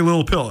called Jagged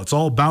Little Pill. It's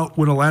all about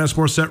when Alanis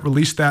Morissette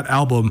released that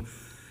album.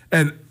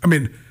 And,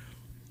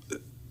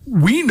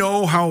 we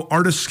know how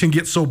artists can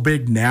get so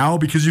big now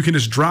because you can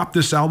just drop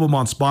this album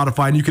on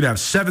Spotify and you could have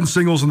 7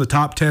 singles in the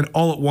top 10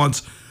 all at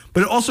once.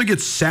 But it also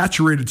gets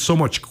saturated so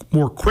much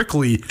more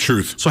quickly.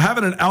 Truth. So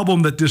having an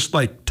album that just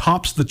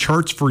tops the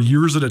charts for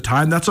years at a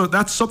time,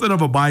 that's something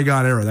of a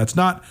bygone era.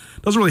 Doesn't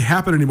really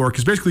happen anymore,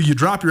 because basically you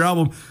drop your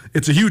album,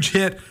 it's a huge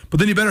hit, but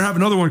then you better have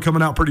another one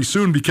coming out pretty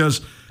soon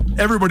because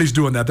everybody's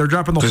doing that. They're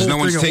dropping the whole thing at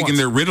once. Because no one's taking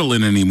their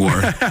Ritalin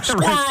anymore.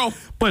 Squirrel.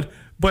 But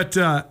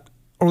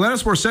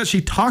Alanis Morissette,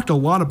 she talked a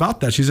lot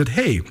about that. She said,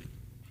 hey,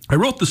 I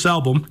wrote this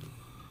album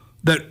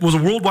that was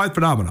a worldwide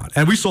phenomenon,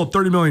 and we sold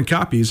 30 million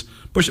copies,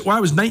 but when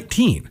I was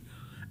 19.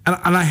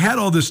 And I had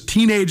all this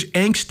teenage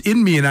angst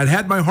in me, and I'd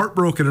had my heart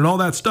broken and all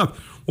that stuff.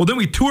 Well, then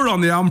we toured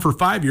on the album for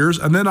 5 years,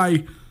 and then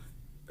I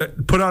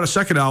put out a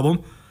second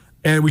album,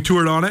 and we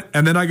toured on it,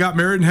 and then I got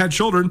married and had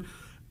children,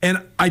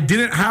 and I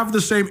didn't have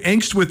the same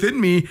angst within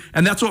me,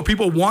 and that's what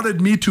people wanted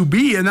me to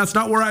be, and that's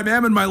not where I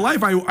am in my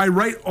life. I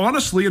write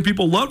honestly, and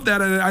people love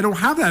that, and I don't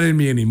have that in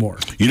me anymore.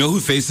 You know who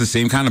faced the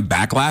same kind of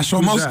backlash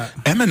almost?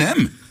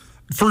 Eminem.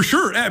 For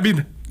sure.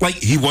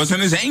 He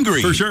wasn't as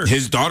angry. For sure.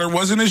 His daughter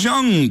wasn't as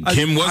young.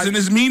 Kim wasn't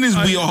as mean as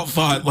we all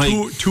thought.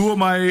 Two of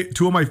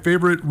my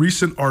favorite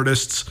recent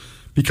artists,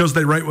 because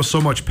they write with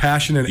so much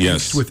passion and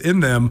angst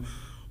within them,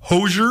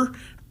 Hozier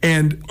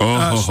and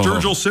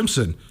Sturgill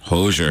Simpson.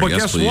 Hozier, but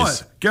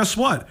guess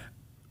what?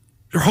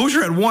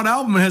 Hozier had one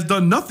album and has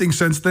done nothing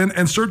since then,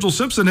 and Sturgill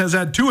Simpson has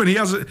had 2, and he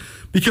has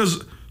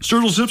because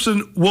Sturgill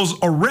Simpson was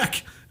a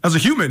wreck as a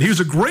human. He was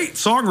a great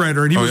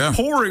songwriter, and he was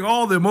pouring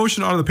all the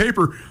emotion onto the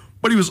paper.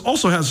 but he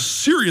also has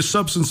serious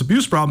substance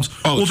abuse problems.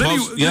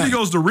 Then he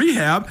goes to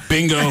rehab.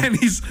 Bingo. And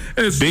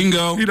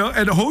bingo.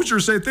 And Hozier,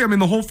 same thing. I mean,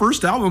 the whole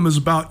first album is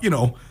about,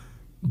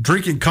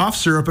 drinking cough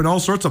syrup and all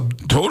sorts of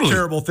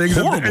terrible things.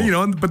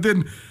 Horrible. And, but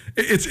then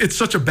it's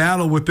such a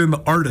battle within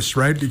the artist,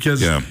 right?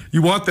 Because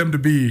you want them to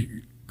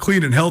be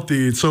clean and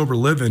healthy and sober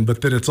living,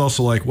 but then it's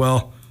also like,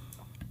 well,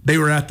 they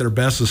were at their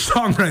best as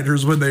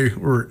songwriters when they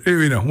were,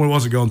 when it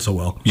wasn't going so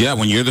well. Yeah,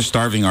 when you're the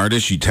starving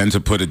artist, you tend to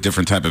put a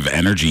different type of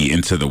energy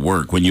into the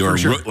work. When you're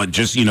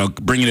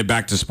bringing it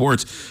back to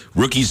sports,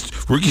 rookies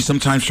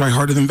sometimes try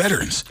harder than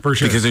veterans. For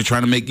sure. Because they're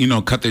trying to make,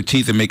 cut their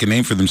teeth and make a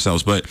name for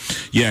themselves. But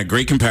yeah,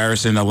 great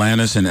comparison.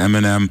 Alanis and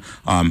Eminem.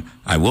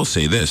 I will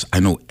say this. I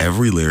know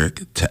every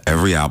lyric to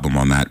every album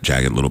on that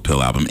Jagged Little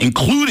Pill album,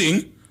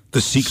 including the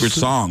secret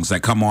songs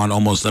that come on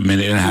almost a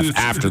minute and a half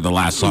after the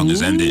last song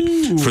is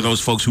ended. For those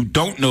folks who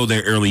don't know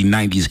their early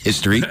 90s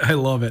history. I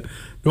love it.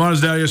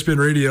 Nuanez Now, ESPN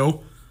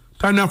Radio.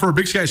 Time now for our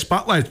Big Sky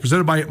Spotlight,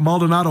 presented by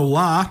Maldonado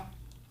Law.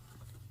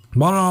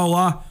 Maldonado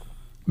Law,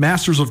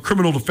 Masters of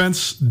Criminal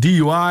Defense,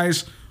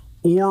 DUIs,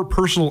 or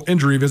personal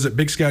injury. Visit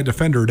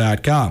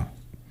BigSkyDefender.com.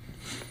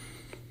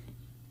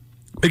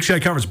 Big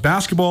Sky Conference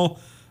basketball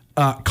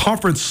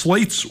conference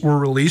slates were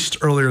released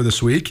earlier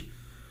this week.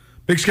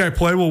 Big Sky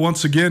play will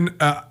once again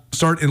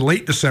start in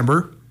late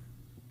December,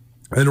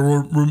 and it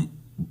will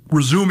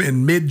resume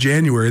in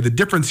mid-January. The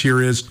difference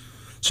here is,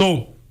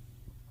 so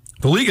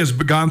the league has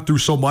gone through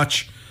so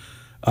much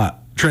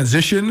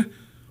transition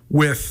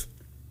with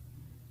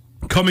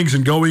comings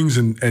and goings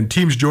and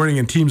teams joining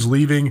and teams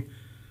leaving.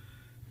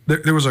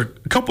 There was a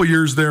couple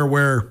years there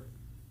where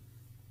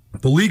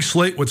the league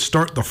slate would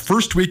start the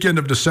first weekend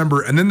of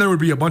December, and then there would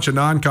be a bunch of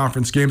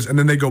non-conference games, and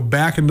then they go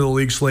back into the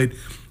league slate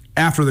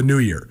after the new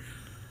year.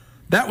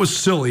 That was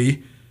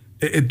silly.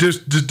 It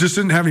just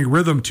didn't have any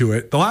rhythm to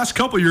it. The last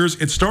couple of years,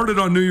 it started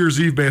on New Year's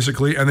Eve,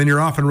 basically, and then you're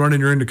off and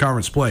running, you're into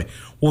conference play.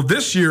 Well,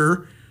 this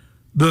year,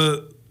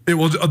 it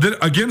will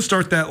again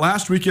start that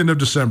last weekend of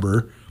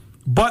December,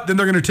 but then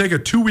they're going to take a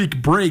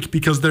 2-week break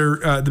because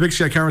the Big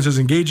Sky Conference is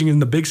engaging in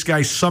the Big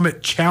Sky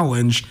Summit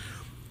Challenge.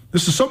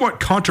 This is somewhat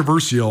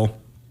controversial.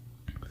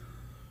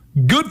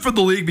 Good for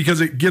the league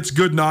because it gets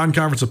good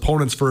non-conference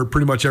opponents for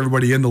pretty much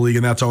everybody in the league,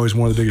 and that's always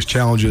one of the biggest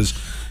challenges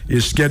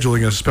is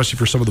scheduling, especially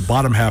for some of the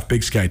bottom half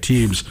Big Sky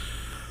teams.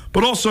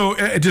 But also,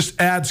 it just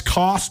adds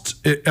cost.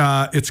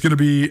 It's going to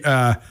be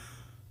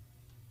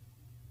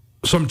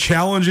some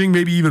challenging,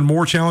 maybe even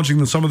more challenging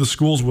than some of the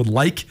schools would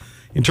like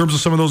in terms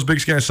of some of those Big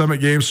Sky Summit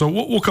games. So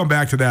we'll come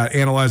back to that,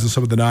 analyzing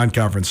some of the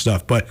non-conference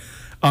stuff. But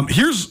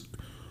here's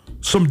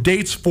some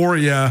dates for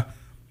you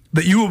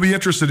that you will be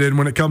interested in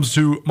when it comes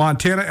to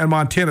Montana and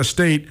Montana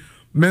State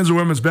men's and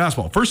women's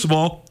basketball. First of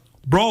all,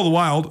 Brawl of the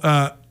Wild,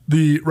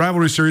 the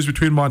rivalry series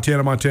between Montana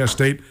and Montana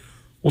State,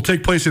 will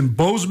take place in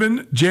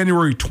Bozeman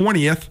January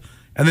 20th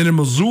and then in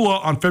Missoula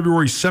on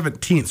February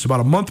 17th. So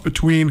about a month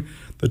between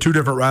the two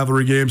different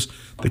rivalry games.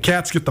 The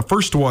Cats get the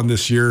first one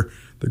this year.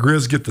 The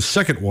Grizz get the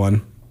second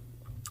one.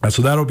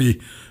 So that'll be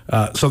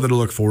something to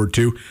look forward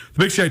to. The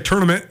Big Sky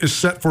Tournament is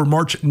set for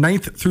March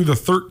 9th through the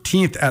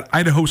 13th at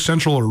Idaho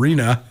Central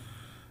Arena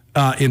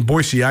in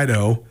Boise,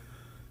 Idaho.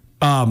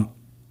 And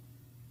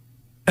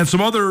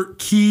some other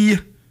key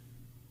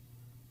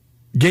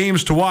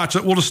games to watch.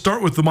 We'll just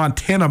start with the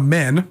Montana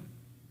men.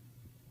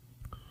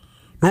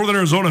 Northern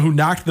Arizona, who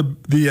knocked the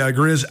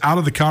Grizz out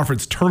of the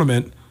conference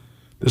tournament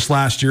this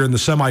last year in the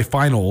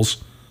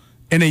semifinals.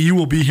 NAU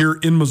will be here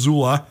in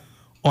Missoula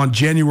on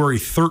January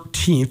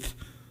 13th.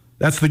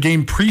 That's the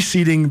game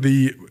preceding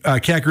the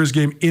Cat Grizz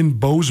game in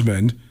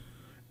Bozeman.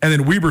 And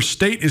then Weber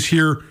State is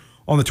here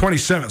on the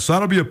 27th. So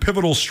that'll be a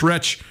pivotal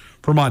stretch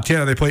for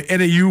Montana. They play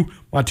NAU,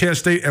 Montana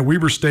State, and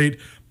Weber State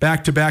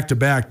back to back to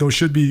back. Those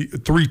should be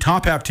 3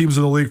 top half teams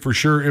in the league for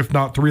sure, if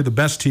not 3 of the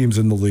best teams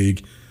in the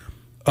league.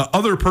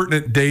 Other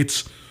pertinent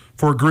dates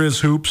for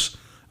Grizz hoops.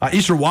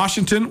 Eastern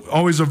Washington,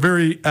 always a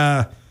very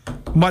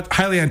much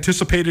highly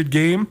anticipated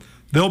game.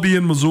 They'll be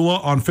in Missoula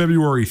on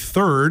February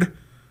 3rd.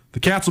 The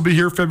Cats will be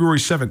here February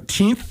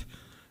 17th.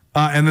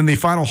 And then the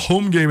final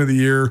home game of the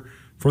year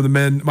for the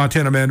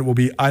Montana men, will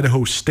be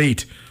Idaho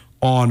State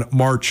on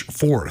March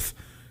 4th.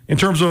 In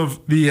terms of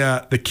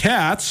the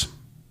Cats,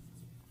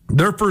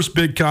 their first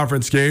big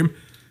conference game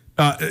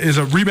is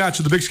a rematch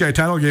of the Big Sky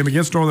title game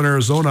against Northern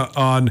Arizona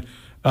on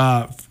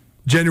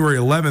January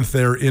 11th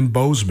there in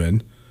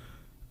Bozeman.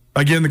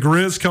 Again, the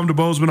Grizz come to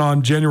Bozeman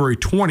on January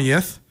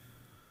 20th.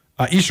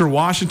 Eastern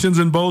Washington's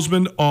in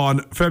Bozeman on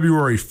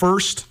February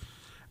 1st.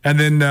 And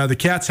then the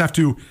Cats have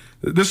to,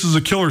 this is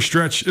a killer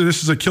stretch.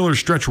 This is a killer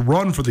stretch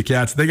run for the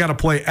Cats. They got to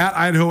play at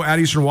Idaho, at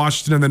Eastern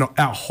Washington, and then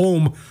at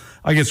home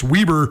against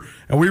Weber.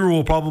 And Weber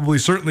will probably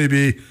certainly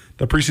be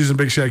the preseason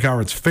Big Sky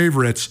Conference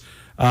favorites.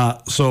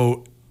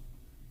 So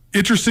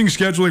interesting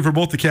scheduling for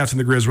both the Cats and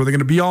the Grizz, where they're going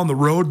to be on the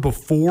road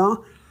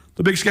before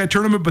the Big Sky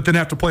tournament, but then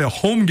have to play a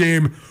home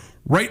game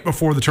right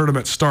before the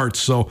tournament starts.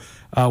 So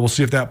we'll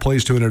see if that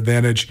plays to an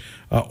advantage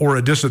or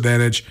a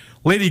disadvantage.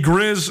 Lady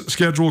Grizz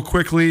schedule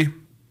quickly.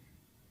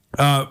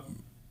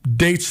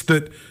 Dates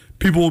that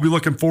people will be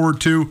looking forward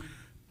to.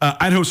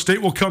 Idaho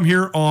State will come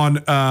here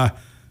on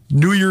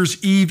New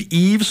Year's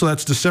Eve, so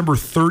that's December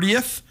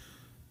 30th.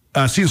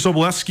 Sean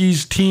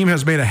Sobolewski's team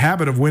has made a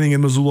habit of winning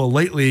in Missoula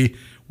lately,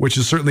 which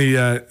is certainly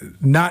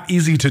not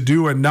easy to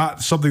do and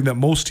not something that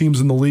most teams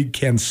in the league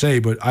can say,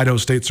 but Idaho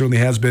State certainly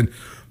has been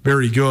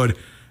very good.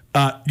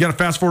 You got to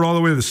fast forward all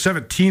the way to the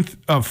 17th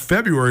of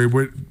February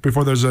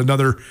before there's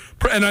another.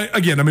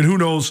 And who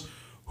knows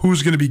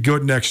who's going to be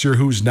good next year,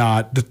 who's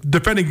not. The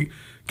defending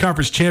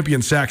conference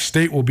champion Sac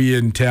State will be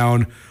in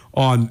town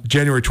on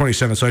January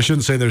 27th. So I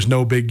shouldn't say there's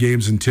no big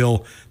games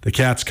until the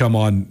Cats come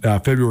on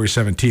February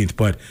 17th.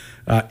 But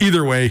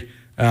either way,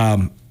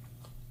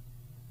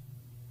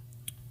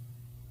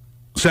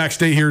 Sac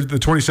State here the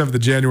 27th of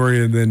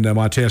January, and then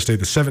Montana State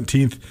the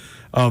 17th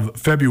of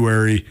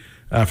February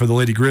for the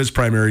Lady Grizz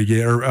primary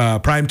game or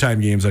primetime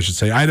games, I should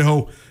say.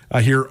 Idaho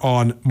here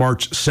on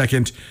March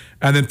 2nd,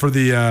 and then for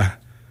the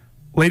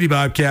Lady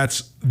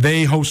Bobcats,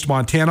 they host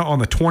Montana on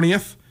the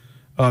 20th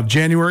of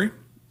January.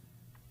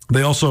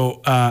 They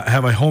also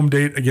have a home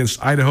date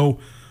against Idaho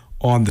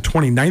on the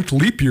 29th,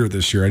 leap year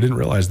this year. I didn't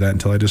realize that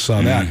until I just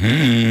saw that.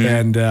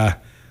 And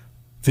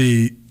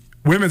the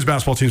women's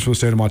basketball teams from the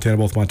state of Montana,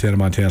 both Montana and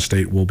Montana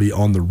State, will be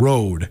on the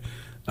road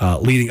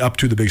leading up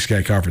to the Big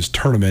Sky Conference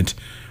tournament,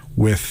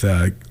 with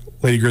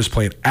Lady Grizz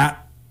playing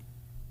at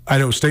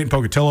Idaho State in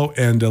Pocatello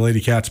and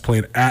Lady Cats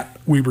playing at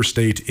Weber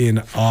State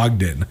in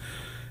Ogden.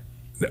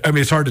 I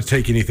mean, it's hard to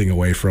take anything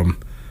away from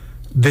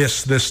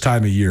this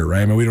time of year,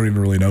 right? I mean, we don't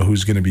even really know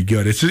who's going to be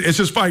good. It's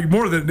just fun.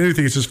 More than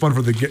anything, it's just fun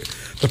for the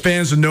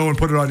fans to know and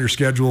put it on your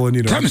schedule.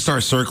 And time to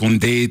start circling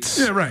dates.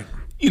 Yeah, right.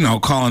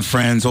 Calling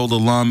friends,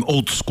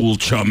 old school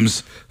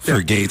chums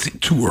for gates.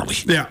 Too early.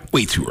 Yeah.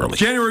 Way too early.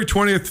 January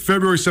 20th,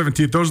 February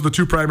 17th. Those are the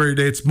two primary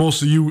dates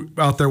most of you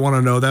out there want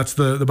to know. That's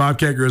the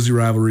Bobcat Grizzly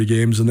rivalry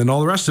games. And then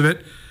all the rest of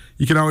it,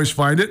 you can always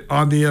find it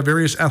on the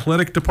various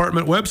athletic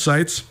department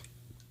websites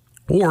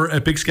or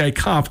at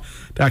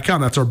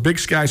BigSkyComp.com. That's our Big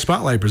Sky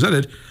Spotlight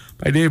presented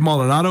by Dave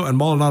Maldonado and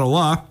Maldonado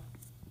Law.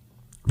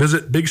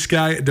 Visit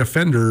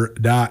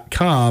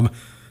BigSkyDefender.com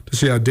to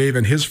see how Dave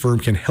and his firm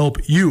can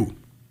help you.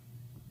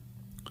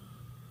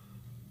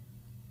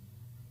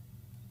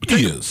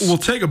 We'll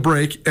take a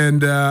break,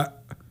 and I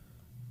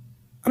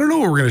don't know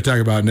what we're going to talk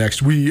about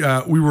next. We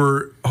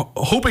were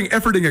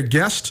efforting a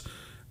guest.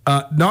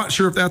 Not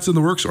sure if that's in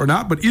the works or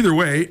not, but either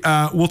way,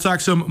 we'll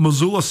talk some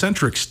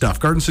Missoula-centric stuff.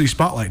 Garden City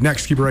Spotlight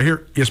next. Keep it right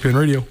here, ESPN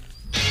Radio.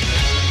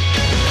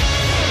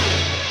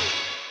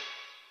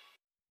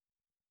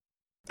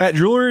 At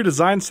Jewelry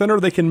Design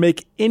Center, they can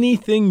make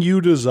anything you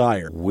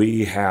desire.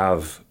 We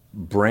have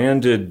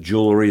branded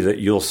jewelry that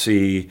you'll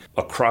see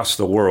across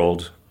the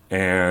world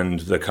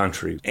and the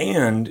country.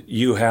 And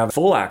you have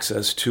full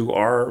access to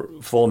our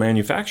full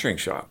manufacturing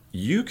shop.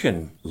 You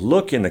can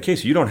look in the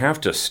case. You don't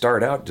have to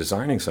start out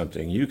designing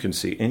something. You can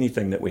see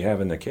anything that we have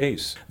in the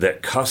case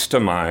that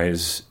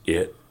customize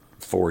it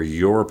for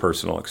your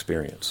personal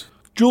experience.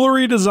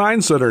 Jewelry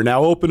Design Center,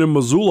 now open in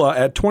Missoula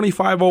at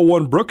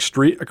 2501 Brook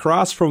Street,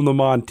 across from the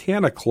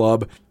Montana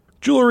Club.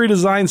 Jewelry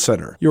Design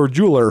Center, your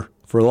jeweler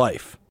for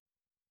life.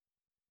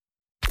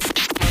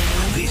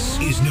 This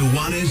is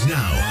Nuanez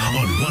Now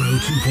on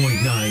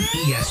 102.9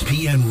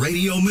 ESPN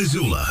Radio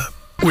Missoula.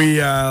 We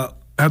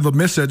had the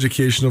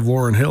miseducation of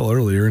Lauryn Hill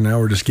earlier, and now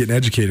we're just getting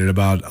educated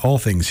about all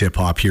things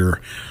hip-hop here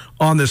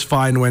on this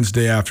fine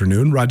Wednesday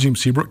afternoon. Rajiem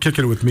Seabrook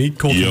kicking it with me,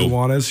 Colter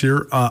Nuanez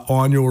here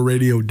on your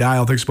radio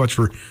dial. Thanks so much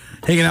for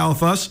hanging out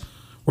with us,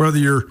 whether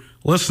you're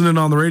listening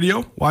on the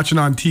radio, watching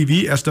on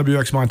TV,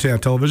 SWX Montana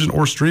Television,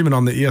 or streaming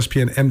on the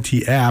ESPN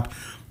MT app.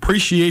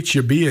 Appreciate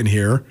you being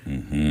here.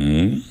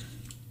 Mm-hmm.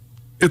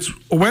 It's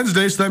a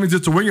Wednesday, so that means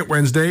it's a Wing It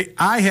Wednesday.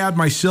 I had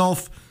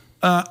myself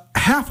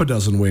half a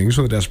dozen wings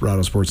from the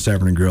Desperado Sports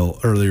Tavern and Grill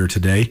earlier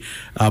today,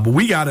 but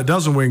we got a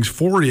dozen wings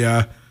for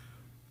you,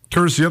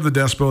 courtesy of the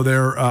Despo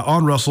there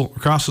on Russell,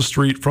 across the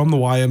street from the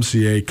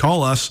YMCA.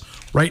 Call us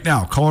right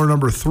now. Caller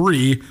number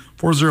 3,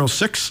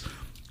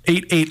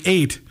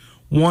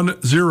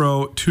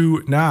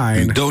 406-888-1029.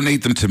 And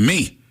donate them to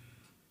me,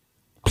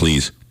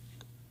 please.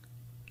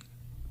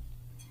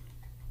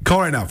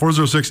 Call right now,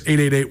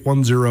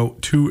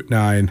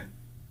 406-888-1029.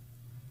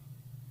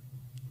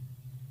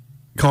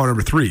 Caller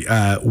number 3,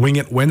 Wing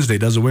It Wednesday,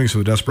 dozen wings for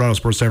the Desperado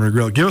Sports Tavern and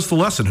Grill. Give us the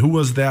lesson. Who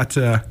was that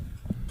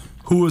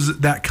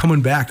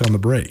coming back on the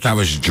break? That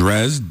was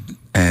Drez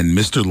and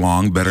Mr.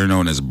 Long, better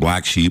known as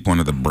Black Sheep, one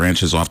of the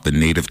branches off the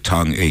Native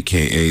Tongue,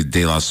 a.k.a.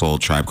 De La Soul,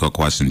 Tribe Called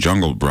Quest, and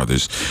Jungle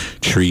Brothers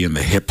tree in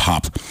the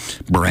hip-hop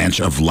branch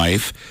of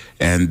life.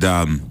 And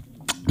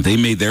they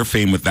made their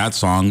fame with that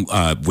song,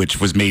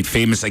 which was made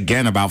famous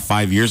again about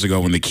 5 years ago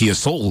when the Kia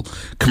Soul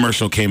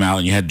commercial came out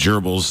and you had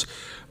gerbils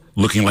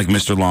looking like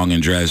Mr. Long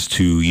and Drez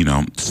to,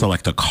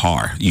 select a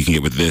car. You can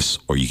get with this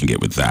or you can get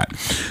with that.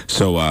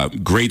 So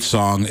great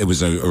song. It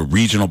was a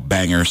regional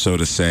banger, so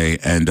to say,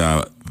 and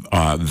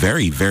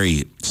very,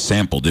 very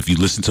sampled. If you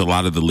listen to a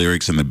lot of the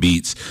lyrics and the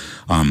beats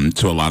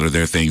to a lot of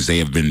their things, they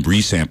have been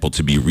resampled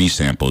to be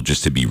resampled,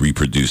 just to be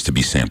reproduced, to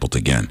be sampled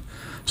again.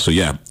 So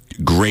yeah,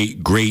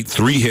 great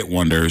 3-hit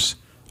wonders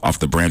off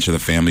the branch of the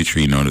family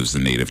tree known as the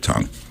Native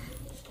Tongue.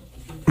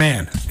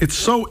 Man, it's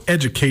so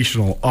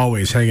educational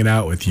always hanging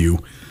out with you.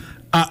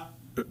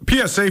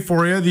 PSA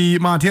for you, the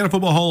Montana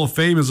Football Hall of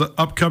Fame is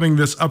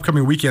this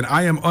upcoming weekend.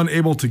 I am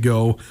unable to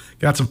go.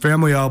 Got some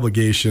family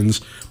obligations,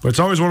 but it's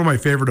always one of my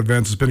favorite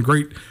events. It's been a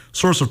great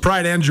source of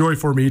pride and joy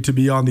for me to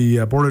be on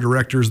the board of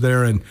directors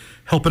there and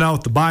helping out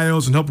with the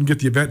bios and helping get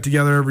the event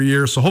together every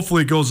year. So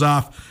hopefully it goes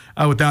off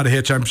without a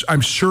hitch.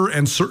 I'm sure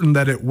and certain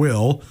that it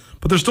will,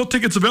 but there's still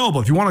tickets available.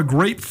 If you want a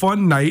great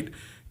fun night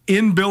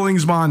in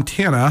Billings,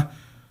 Montana,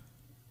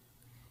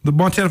 the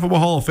Montana Football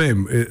Hall of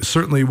Fame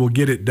certainly will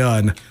get it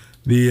done.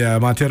 The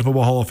Montana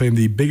Football Hall of Fame,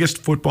 the biggest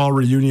football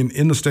reunion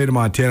in the state of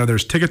Montana.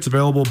 There's tickets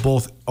available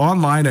both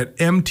online at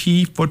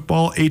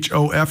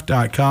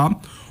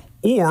mtfootballhof.com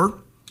or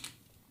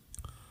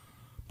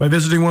by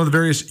visiting one of the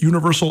various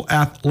Universal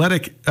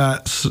Athletic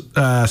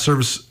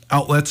service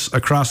outlets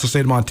across the state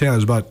of Montana.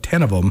 There's about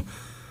 10 of them.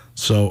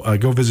 So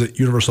go visit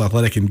Universal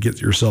Athletic and get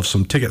yourself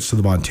some tickets to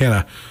the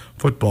Montana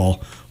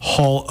Football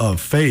Hall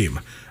of Fame.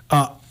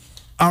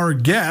 Our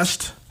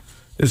guest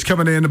is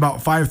coming in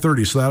about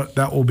 5:30, so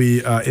that will be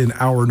in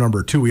hour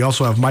number 2. We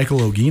also have Michael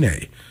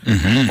Ogine,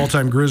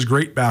 all-time Grizz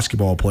great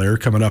basketball player,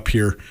 coming up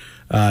here,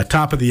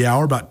 top of the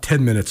hour, about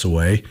 10 minutes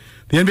away.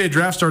 The NBA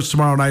draft starts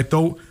tomorrow night,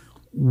 though.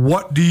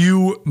 What do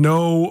you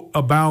know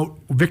about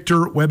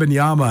Victor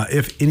Wembanyama,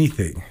 if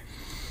anything?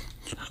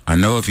 I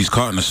know if he's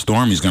caught in a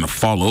storm, he's going to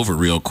fall over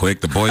real quick.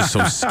 The boy's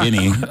so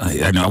skinny.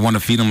 I want to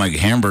feed him like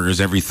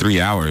hamburgers every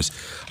 3 hours.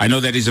 I know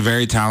that he's a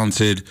very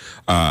talented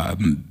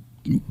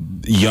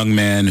young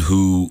man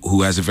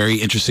who has a very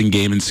interesting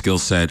game and skill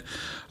set.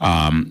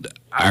 I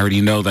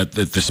already know that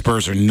the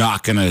Spurs are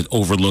not going to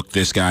overlook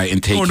this guy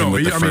and take him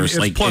with the first.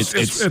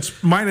 It's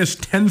minus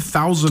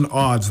 10,000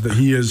 odds that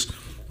he is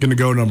going to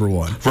go number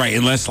 1. Right,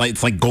 unless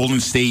it's like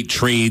Golden State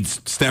trades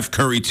Steph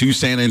Curry to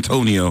San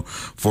Antonio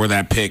for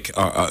that pick,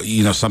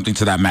 something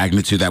to that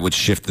magnitude that would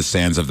shift the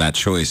sands of that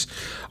choice.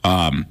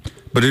 But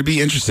it'd be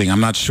interesting. I'm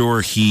not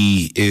sure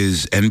he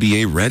is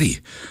NBA ready.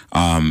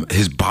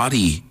 His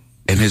body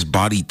and his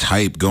body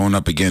type going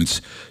up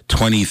against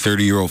 20,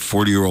 30-year-old,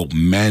 40-year-old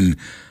men,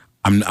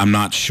 I'm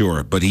not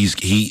sure. But he's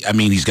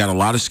got a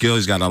lot of skill.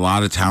 He's got a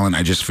lot of talent.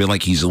 I just feel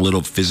like he's a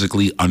little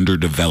physically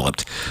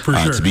underdeveloped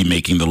to be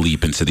making the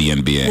leap into the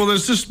NBA.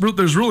 Well,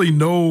 there's really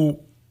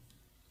no.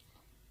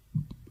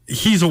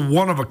 He's a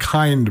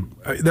one-of-a-kind.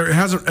 There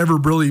hasn't ever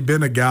really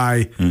been a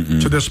guy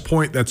to this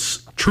point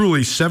that's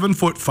truly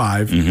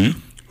 7'5",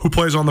 who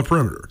plays on the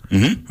perimeter,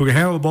 who can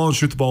handle the ball and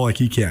shoot the ball like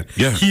he can.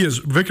 Yeah.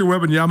 Victor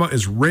Wembanyama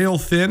is rail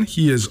thin.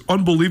 He is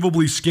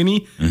unbelievably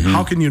skinny.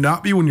 How can you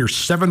not be when you're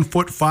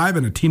 7'5"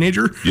 and a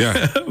teenager?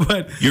 Yeah.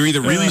 But you're either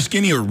really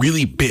skinny or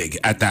really big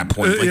at that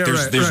point.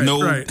 There's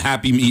no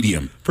happy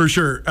medium. For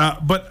sure.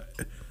 But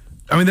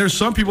I mean, there's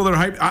some people that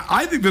are hyped.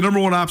 I think the number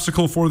one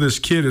obstacle for this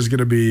kid is going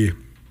to be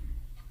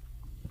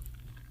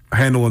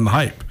handling the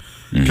hype.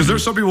 Because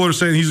there's some people that are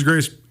saying he's the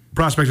greatest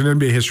prospect in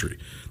NBA history.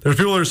 There's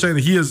people that are saying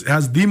that he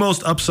has the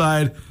most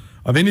upside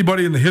of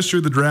anybody in the history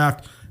of the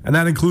draft, and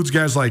that includes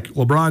guys like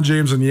LeBron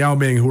James and Yao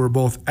Ming, who were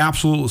both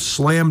absolute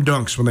slam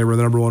dunks when they were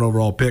the number 1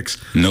 overall picks.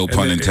 No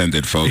pun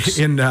intended, folks.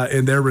 In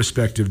their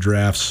respective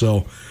drafts.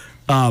 So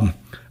I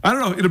don't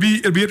know. It'll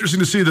be interesting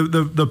to see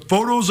the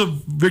photos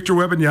of Victor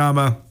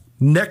Wembanyama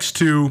next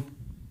to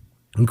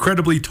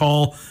incredibly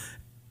tall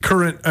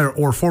current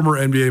or former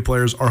NBA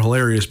players are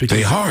hilarious because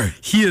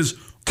he is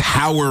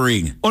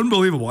towering.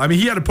 Unbelievable. I mean,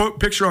 he had a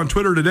picture on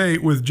Twitter today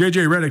with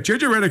J.J. Redick.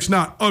 J.J. Redick's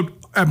not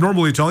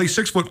abnormally tall. He's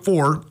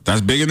 6'4". That's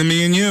bigger than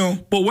me and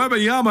you. But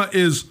Wembanyama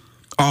is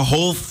a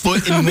whole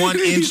foot and 1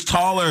 inch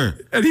taller.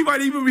 And he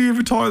might even be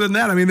even taller than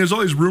that. I mean, there's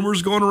all these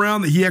rumors going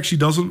around that he actually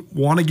doesn't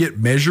want to get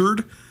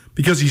measured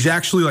because he's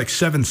actually like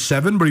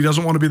 7'7", but he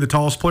doesn't want to be the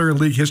tallest player in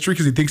league history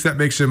because he thinks that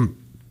makes him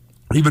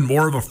even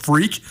more of a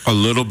freak. A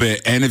little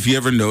bit. And if you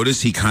ever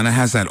notice, he kind of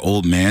has that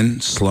old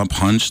man slump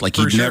hunch. Like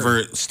he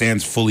never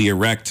stands fully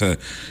erect to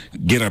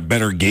get a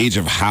better gauge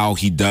of how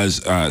he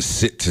does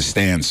sit to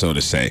stand, so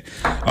to say.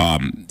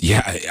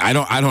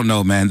 I don't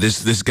know, man.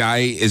 This guy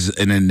is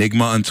an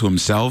enigma unto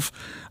himself.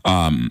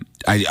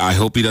 I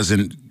hope he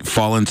doesn't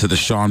fall into the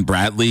Sean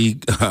Bradley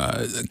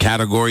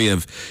category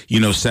of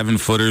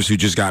 7-footers who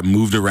just got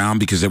moved around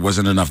because there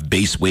wasn't enough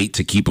base weight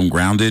to keep him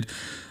grounded.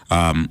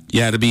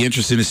 It'd be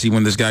interesting to see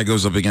when this guy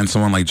goes up against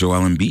someone like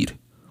Joel Embiid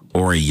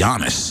or a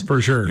Giannis.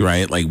 For sure.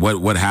 Right? Like,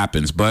 what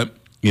happens? But,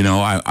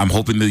 I'm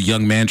hoping the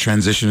young man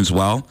transitions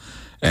well,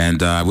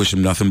 and I wish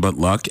him nothing but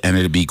luck, and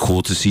it'd be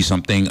cool to see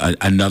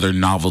another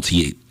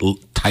novelty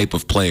type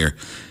of player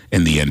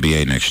in the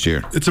NBA next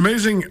year. It's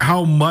amazing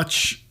how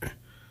much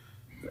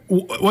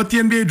what the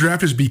NBA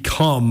draft has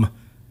become.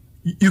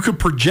 You could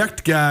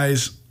project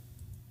guys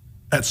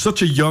at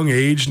such a young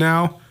age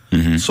now.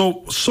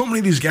 So many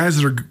of these guys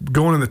that are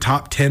going in the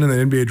top 10 in the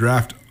NBA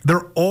draft,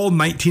 they're all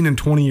 19 and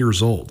 20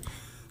 years old.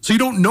 So you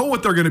don't know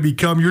what they're going to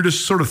become. You're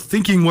just sort of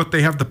thinking what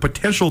they have the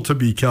potential to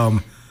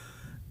become.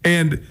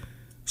 And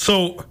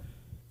so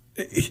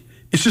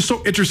it's just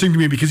so interesting to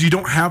me because you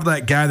don't have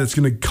that guy that's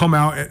going to come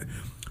out.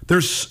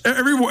 there's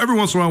every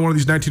once in a while, one of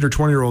these 19 or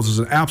 20-year-olds is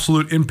an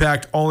absolute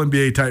impact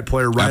All-NBA type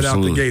player right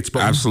out the gates.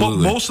 But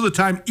most of the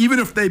time, even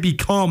if they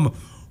become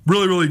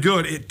really, really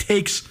good, it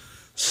takes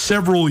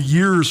several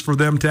years for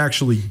them to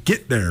actually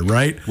get there,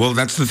 right? Well,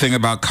 that's the thing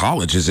about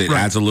college is it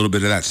adds a little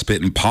bit of that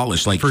spit and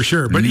polish. Like, for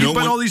sure. But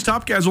all these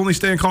top guys only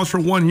stay in college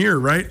for 1 year,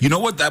 right? You know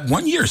what? That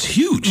 1 year is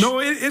huge. No,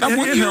 it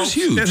helps.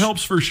 Huge. It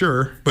helps for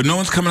sure. But no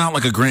one's coming out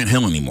like a Grant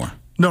Hill anymore.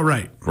 No,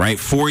 right. Right?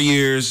 4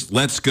 years,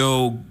 let's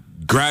go,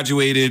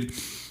 graduated,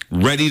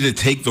 ready to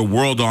take the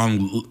world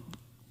on.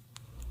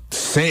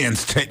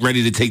 Sans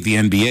ready to take the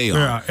NBA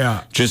on.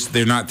 Yeah. Just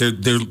they're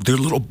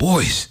little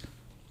boys.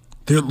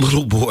 They're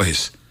little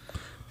boys.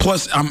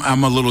 Plus,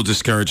 I'm a little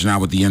discouraged now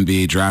with the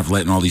NBA draft,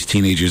 letting all these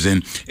teenagers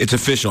in. It's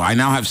official. I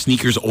now have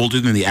sneakers older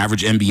than the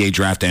average NBA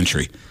draft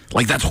entry.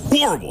 Like, that's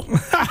horrible.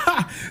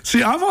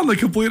 See, I'm on the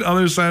complete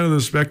other side of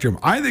the spectrum.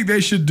 I think they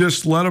should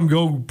just let them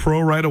go pro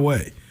right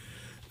away.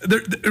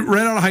 They're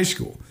right out of high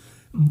school.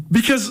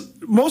 Because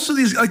most of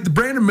these, like the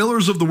Brandon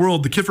Millers of the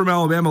world, the kid from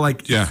Alabama,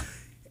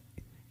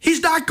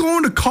 he's not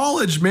going to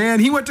college, man.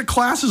 He went to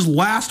classes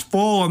last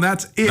fall, and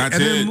that's it.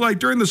 Then,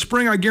 during the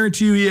spring, I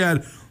guarantee you he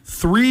had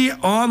 3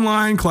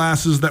 online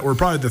classes that were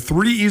probably the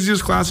 3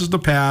 easiest classes to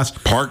pass.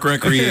 Park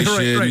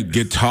recreation,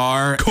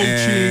 guitar,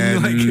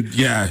 coaching,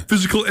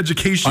 physical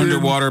education,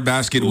 underwater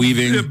basket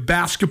weaving,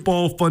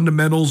 basketball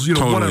fundamentals,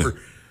 whatever.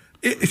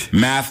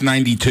 Math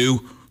 92.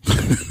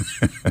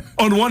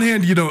 On one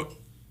hand,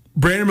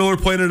 Brandon Miller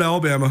played at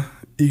Alabama.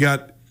 He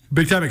got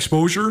big-time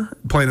exposure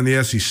playing in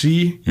the SEC.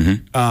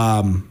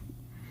 Mm-hmm.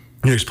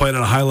 He's playing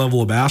at a high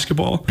level of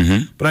basketball.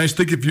 Mm-hmm. But I just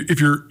think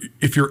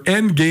if your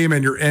end game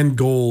and your end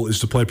goal is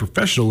to play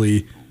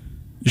professionally,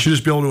 you should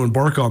just be able to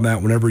embark on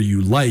that whenever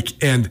you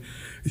like. And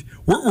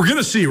we're going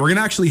to see. We're going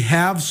to actually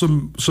have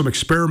some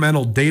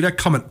experimental data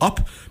coming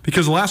up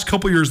because the last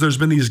couple of years there's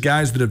been these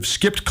guys that have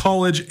skipped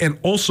college and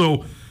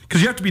also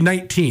because you have to be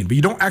 19, but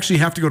you don't actually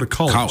have to go to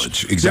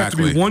college. Exactly. You have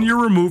to be 1 year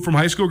removed from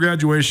high school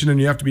graduation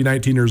and you have to be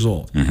 19 years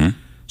old. Mm-hmm.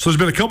 So there's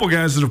been a couple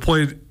guys that have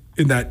played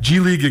in that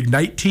G League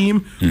Ignite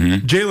team.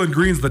 Mm-hmm. Jalen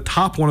Green's the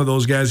top one of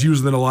those guys. He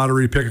was then a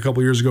lottery pick a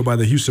couple years ago by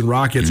the Houston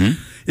Rockets.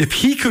 Mm-hmm. If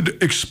he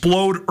could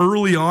explode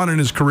early on in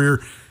his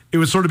career, it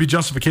would sort of be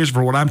justification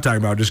for what I'm talking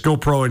about. Just go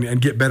pro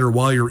and get better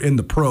while you're in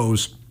the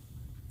pros.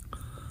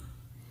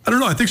 I don't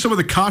know. I think some of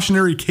the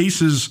cautionary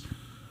cases,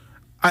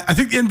 I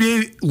think the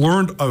NBA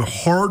learned a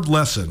hard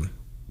lesson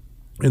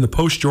in the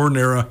post-Jordan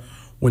era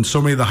when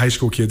so many of the high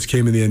school kids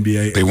came in the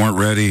NBA. They weren't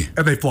ready.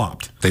 And they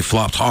flopped. They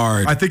flopped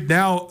hard. I think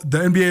now the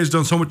NBA has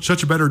done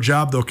such a better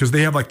job, though, because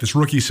they have like this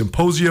rookie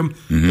symposium.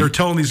 Mm-hmm. They're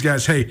telling these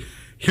guys, hey,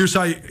 here's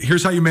how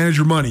you manage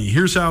your money.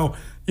 Here's how,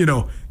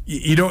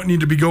 you don't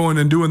need to be going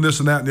and doing this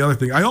and that and the other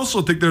thing. I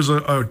also think there's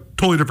a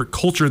totally different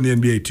culture in the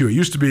NBA, too. It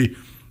used to be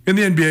in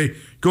the NBA,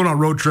 going on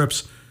road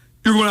trips,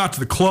 you're going out to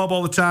the club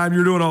all the time,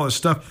 you're doing all this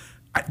stuff.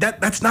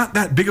 That's not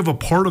that big of a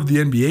part of the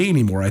NBA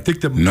anymore. I think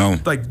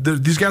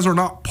that these guys are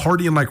not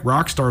partying like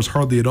rock stars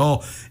hardly at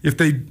all. If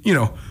they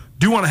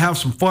do want to have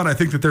some fun, I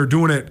think that they're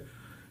doing it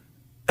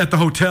at the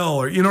hotel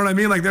or you know what I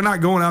mean. Like they're not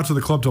going out to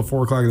the club till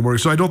 4 o'clock in the morning.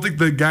 So I don't think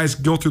the guys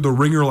go through the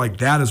ringer like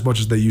that as much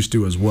as they used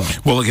to as well.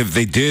 Well, like if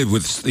they did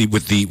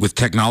with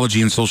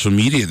technology and social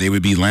media, they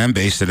would be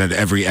lambasted at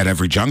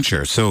every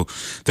juncture. So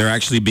they're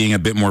actually being a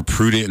bit more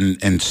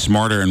prudent and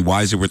smarter and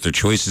wiser with their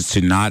choices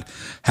to not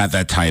have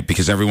that type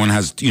because everyone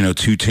has 2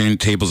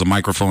 turntables, a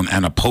microphone,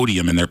 and a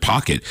podium in their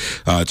pocket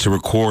to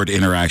record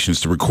interactions,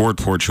 to record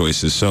poor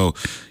choices. So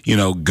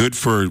good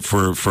for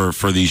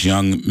these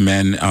young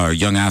men,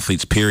 young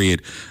athletes.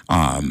 Period.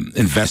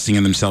 Investing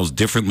in themselves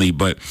differently,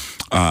 but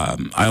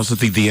I also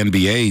think the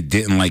NBA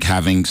didn't like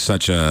having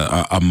such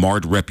a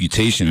marred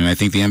reputation, and I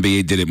think the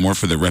NBA did it more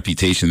for the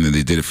reputation than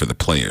they did it for the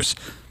players.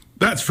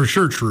 That's for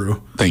sure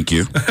true. Thank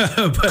you.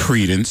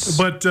 Credence.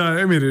 But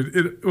I mean,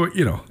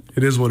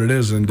 it is what it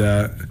is, and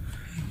the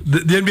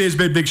NBA has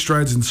made big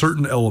strides in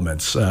certain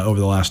elements over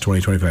the last 20,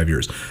 25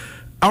 years.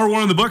 Hour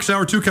 1 in the books,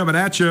 Hour 2 coming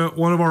at you.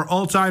 One of our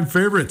all-time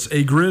favorites,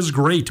 a Grizz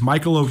great,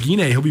 Michael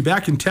Ogine. He'll be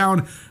back in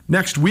town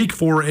next week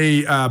for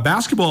a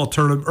basketball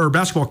tournament or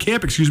basketball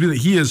camp, that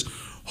he is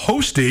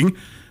hosting.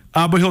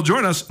 But he'll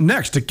join us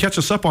next to catch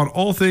us up on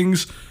all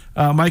things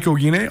Mike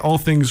Ogine, all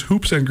things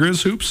hoops and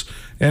Grizz hoops,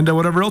 and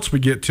whatever else we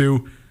get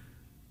to.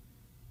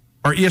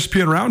 Our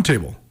ESPN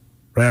Roundtable.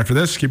 Right after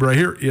this, keep it right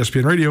here,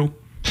 ESPN Radio.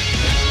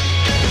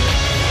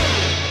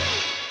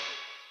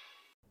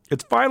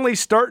 It's finally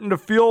starting to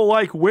feel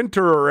like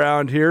winter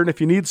around here, and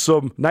if you need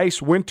some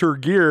nice winter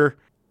gear,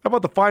 how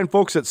about the fine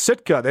folks at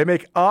Sitka? They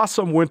make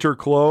awesome winter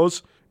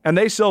clothes, and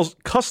they sell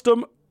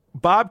custom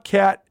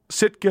Bobcat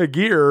Sitka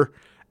gear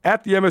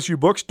at the MSU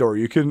Bookstore.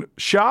 You can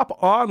shop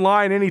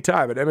online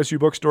anytime at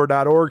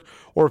msubookstore.org,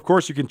 or of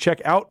course you can check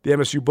out the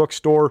MSU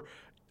Bookstore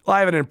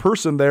live and in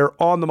person there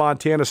on the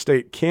Montana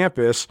State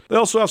campus. They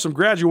also have some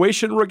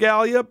graduation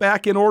regalia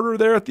back in order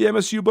there at the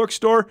MSU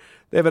Bookstore.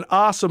 They have an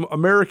awesome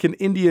American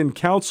Indian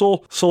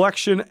Council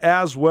selection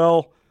as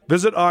well.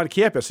 Visit on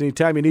campus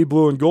anytime you need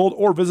blue and gold,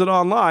 or visit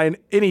online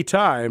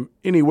anytime,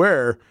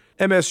 anywhere,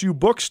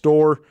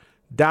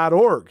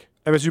 msubookstore.org.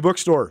 MSU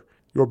Bookstore,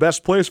 your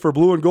best place for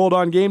blue and gold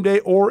on game day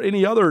or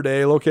any other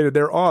day, located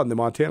there on the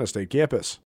Montana State campus.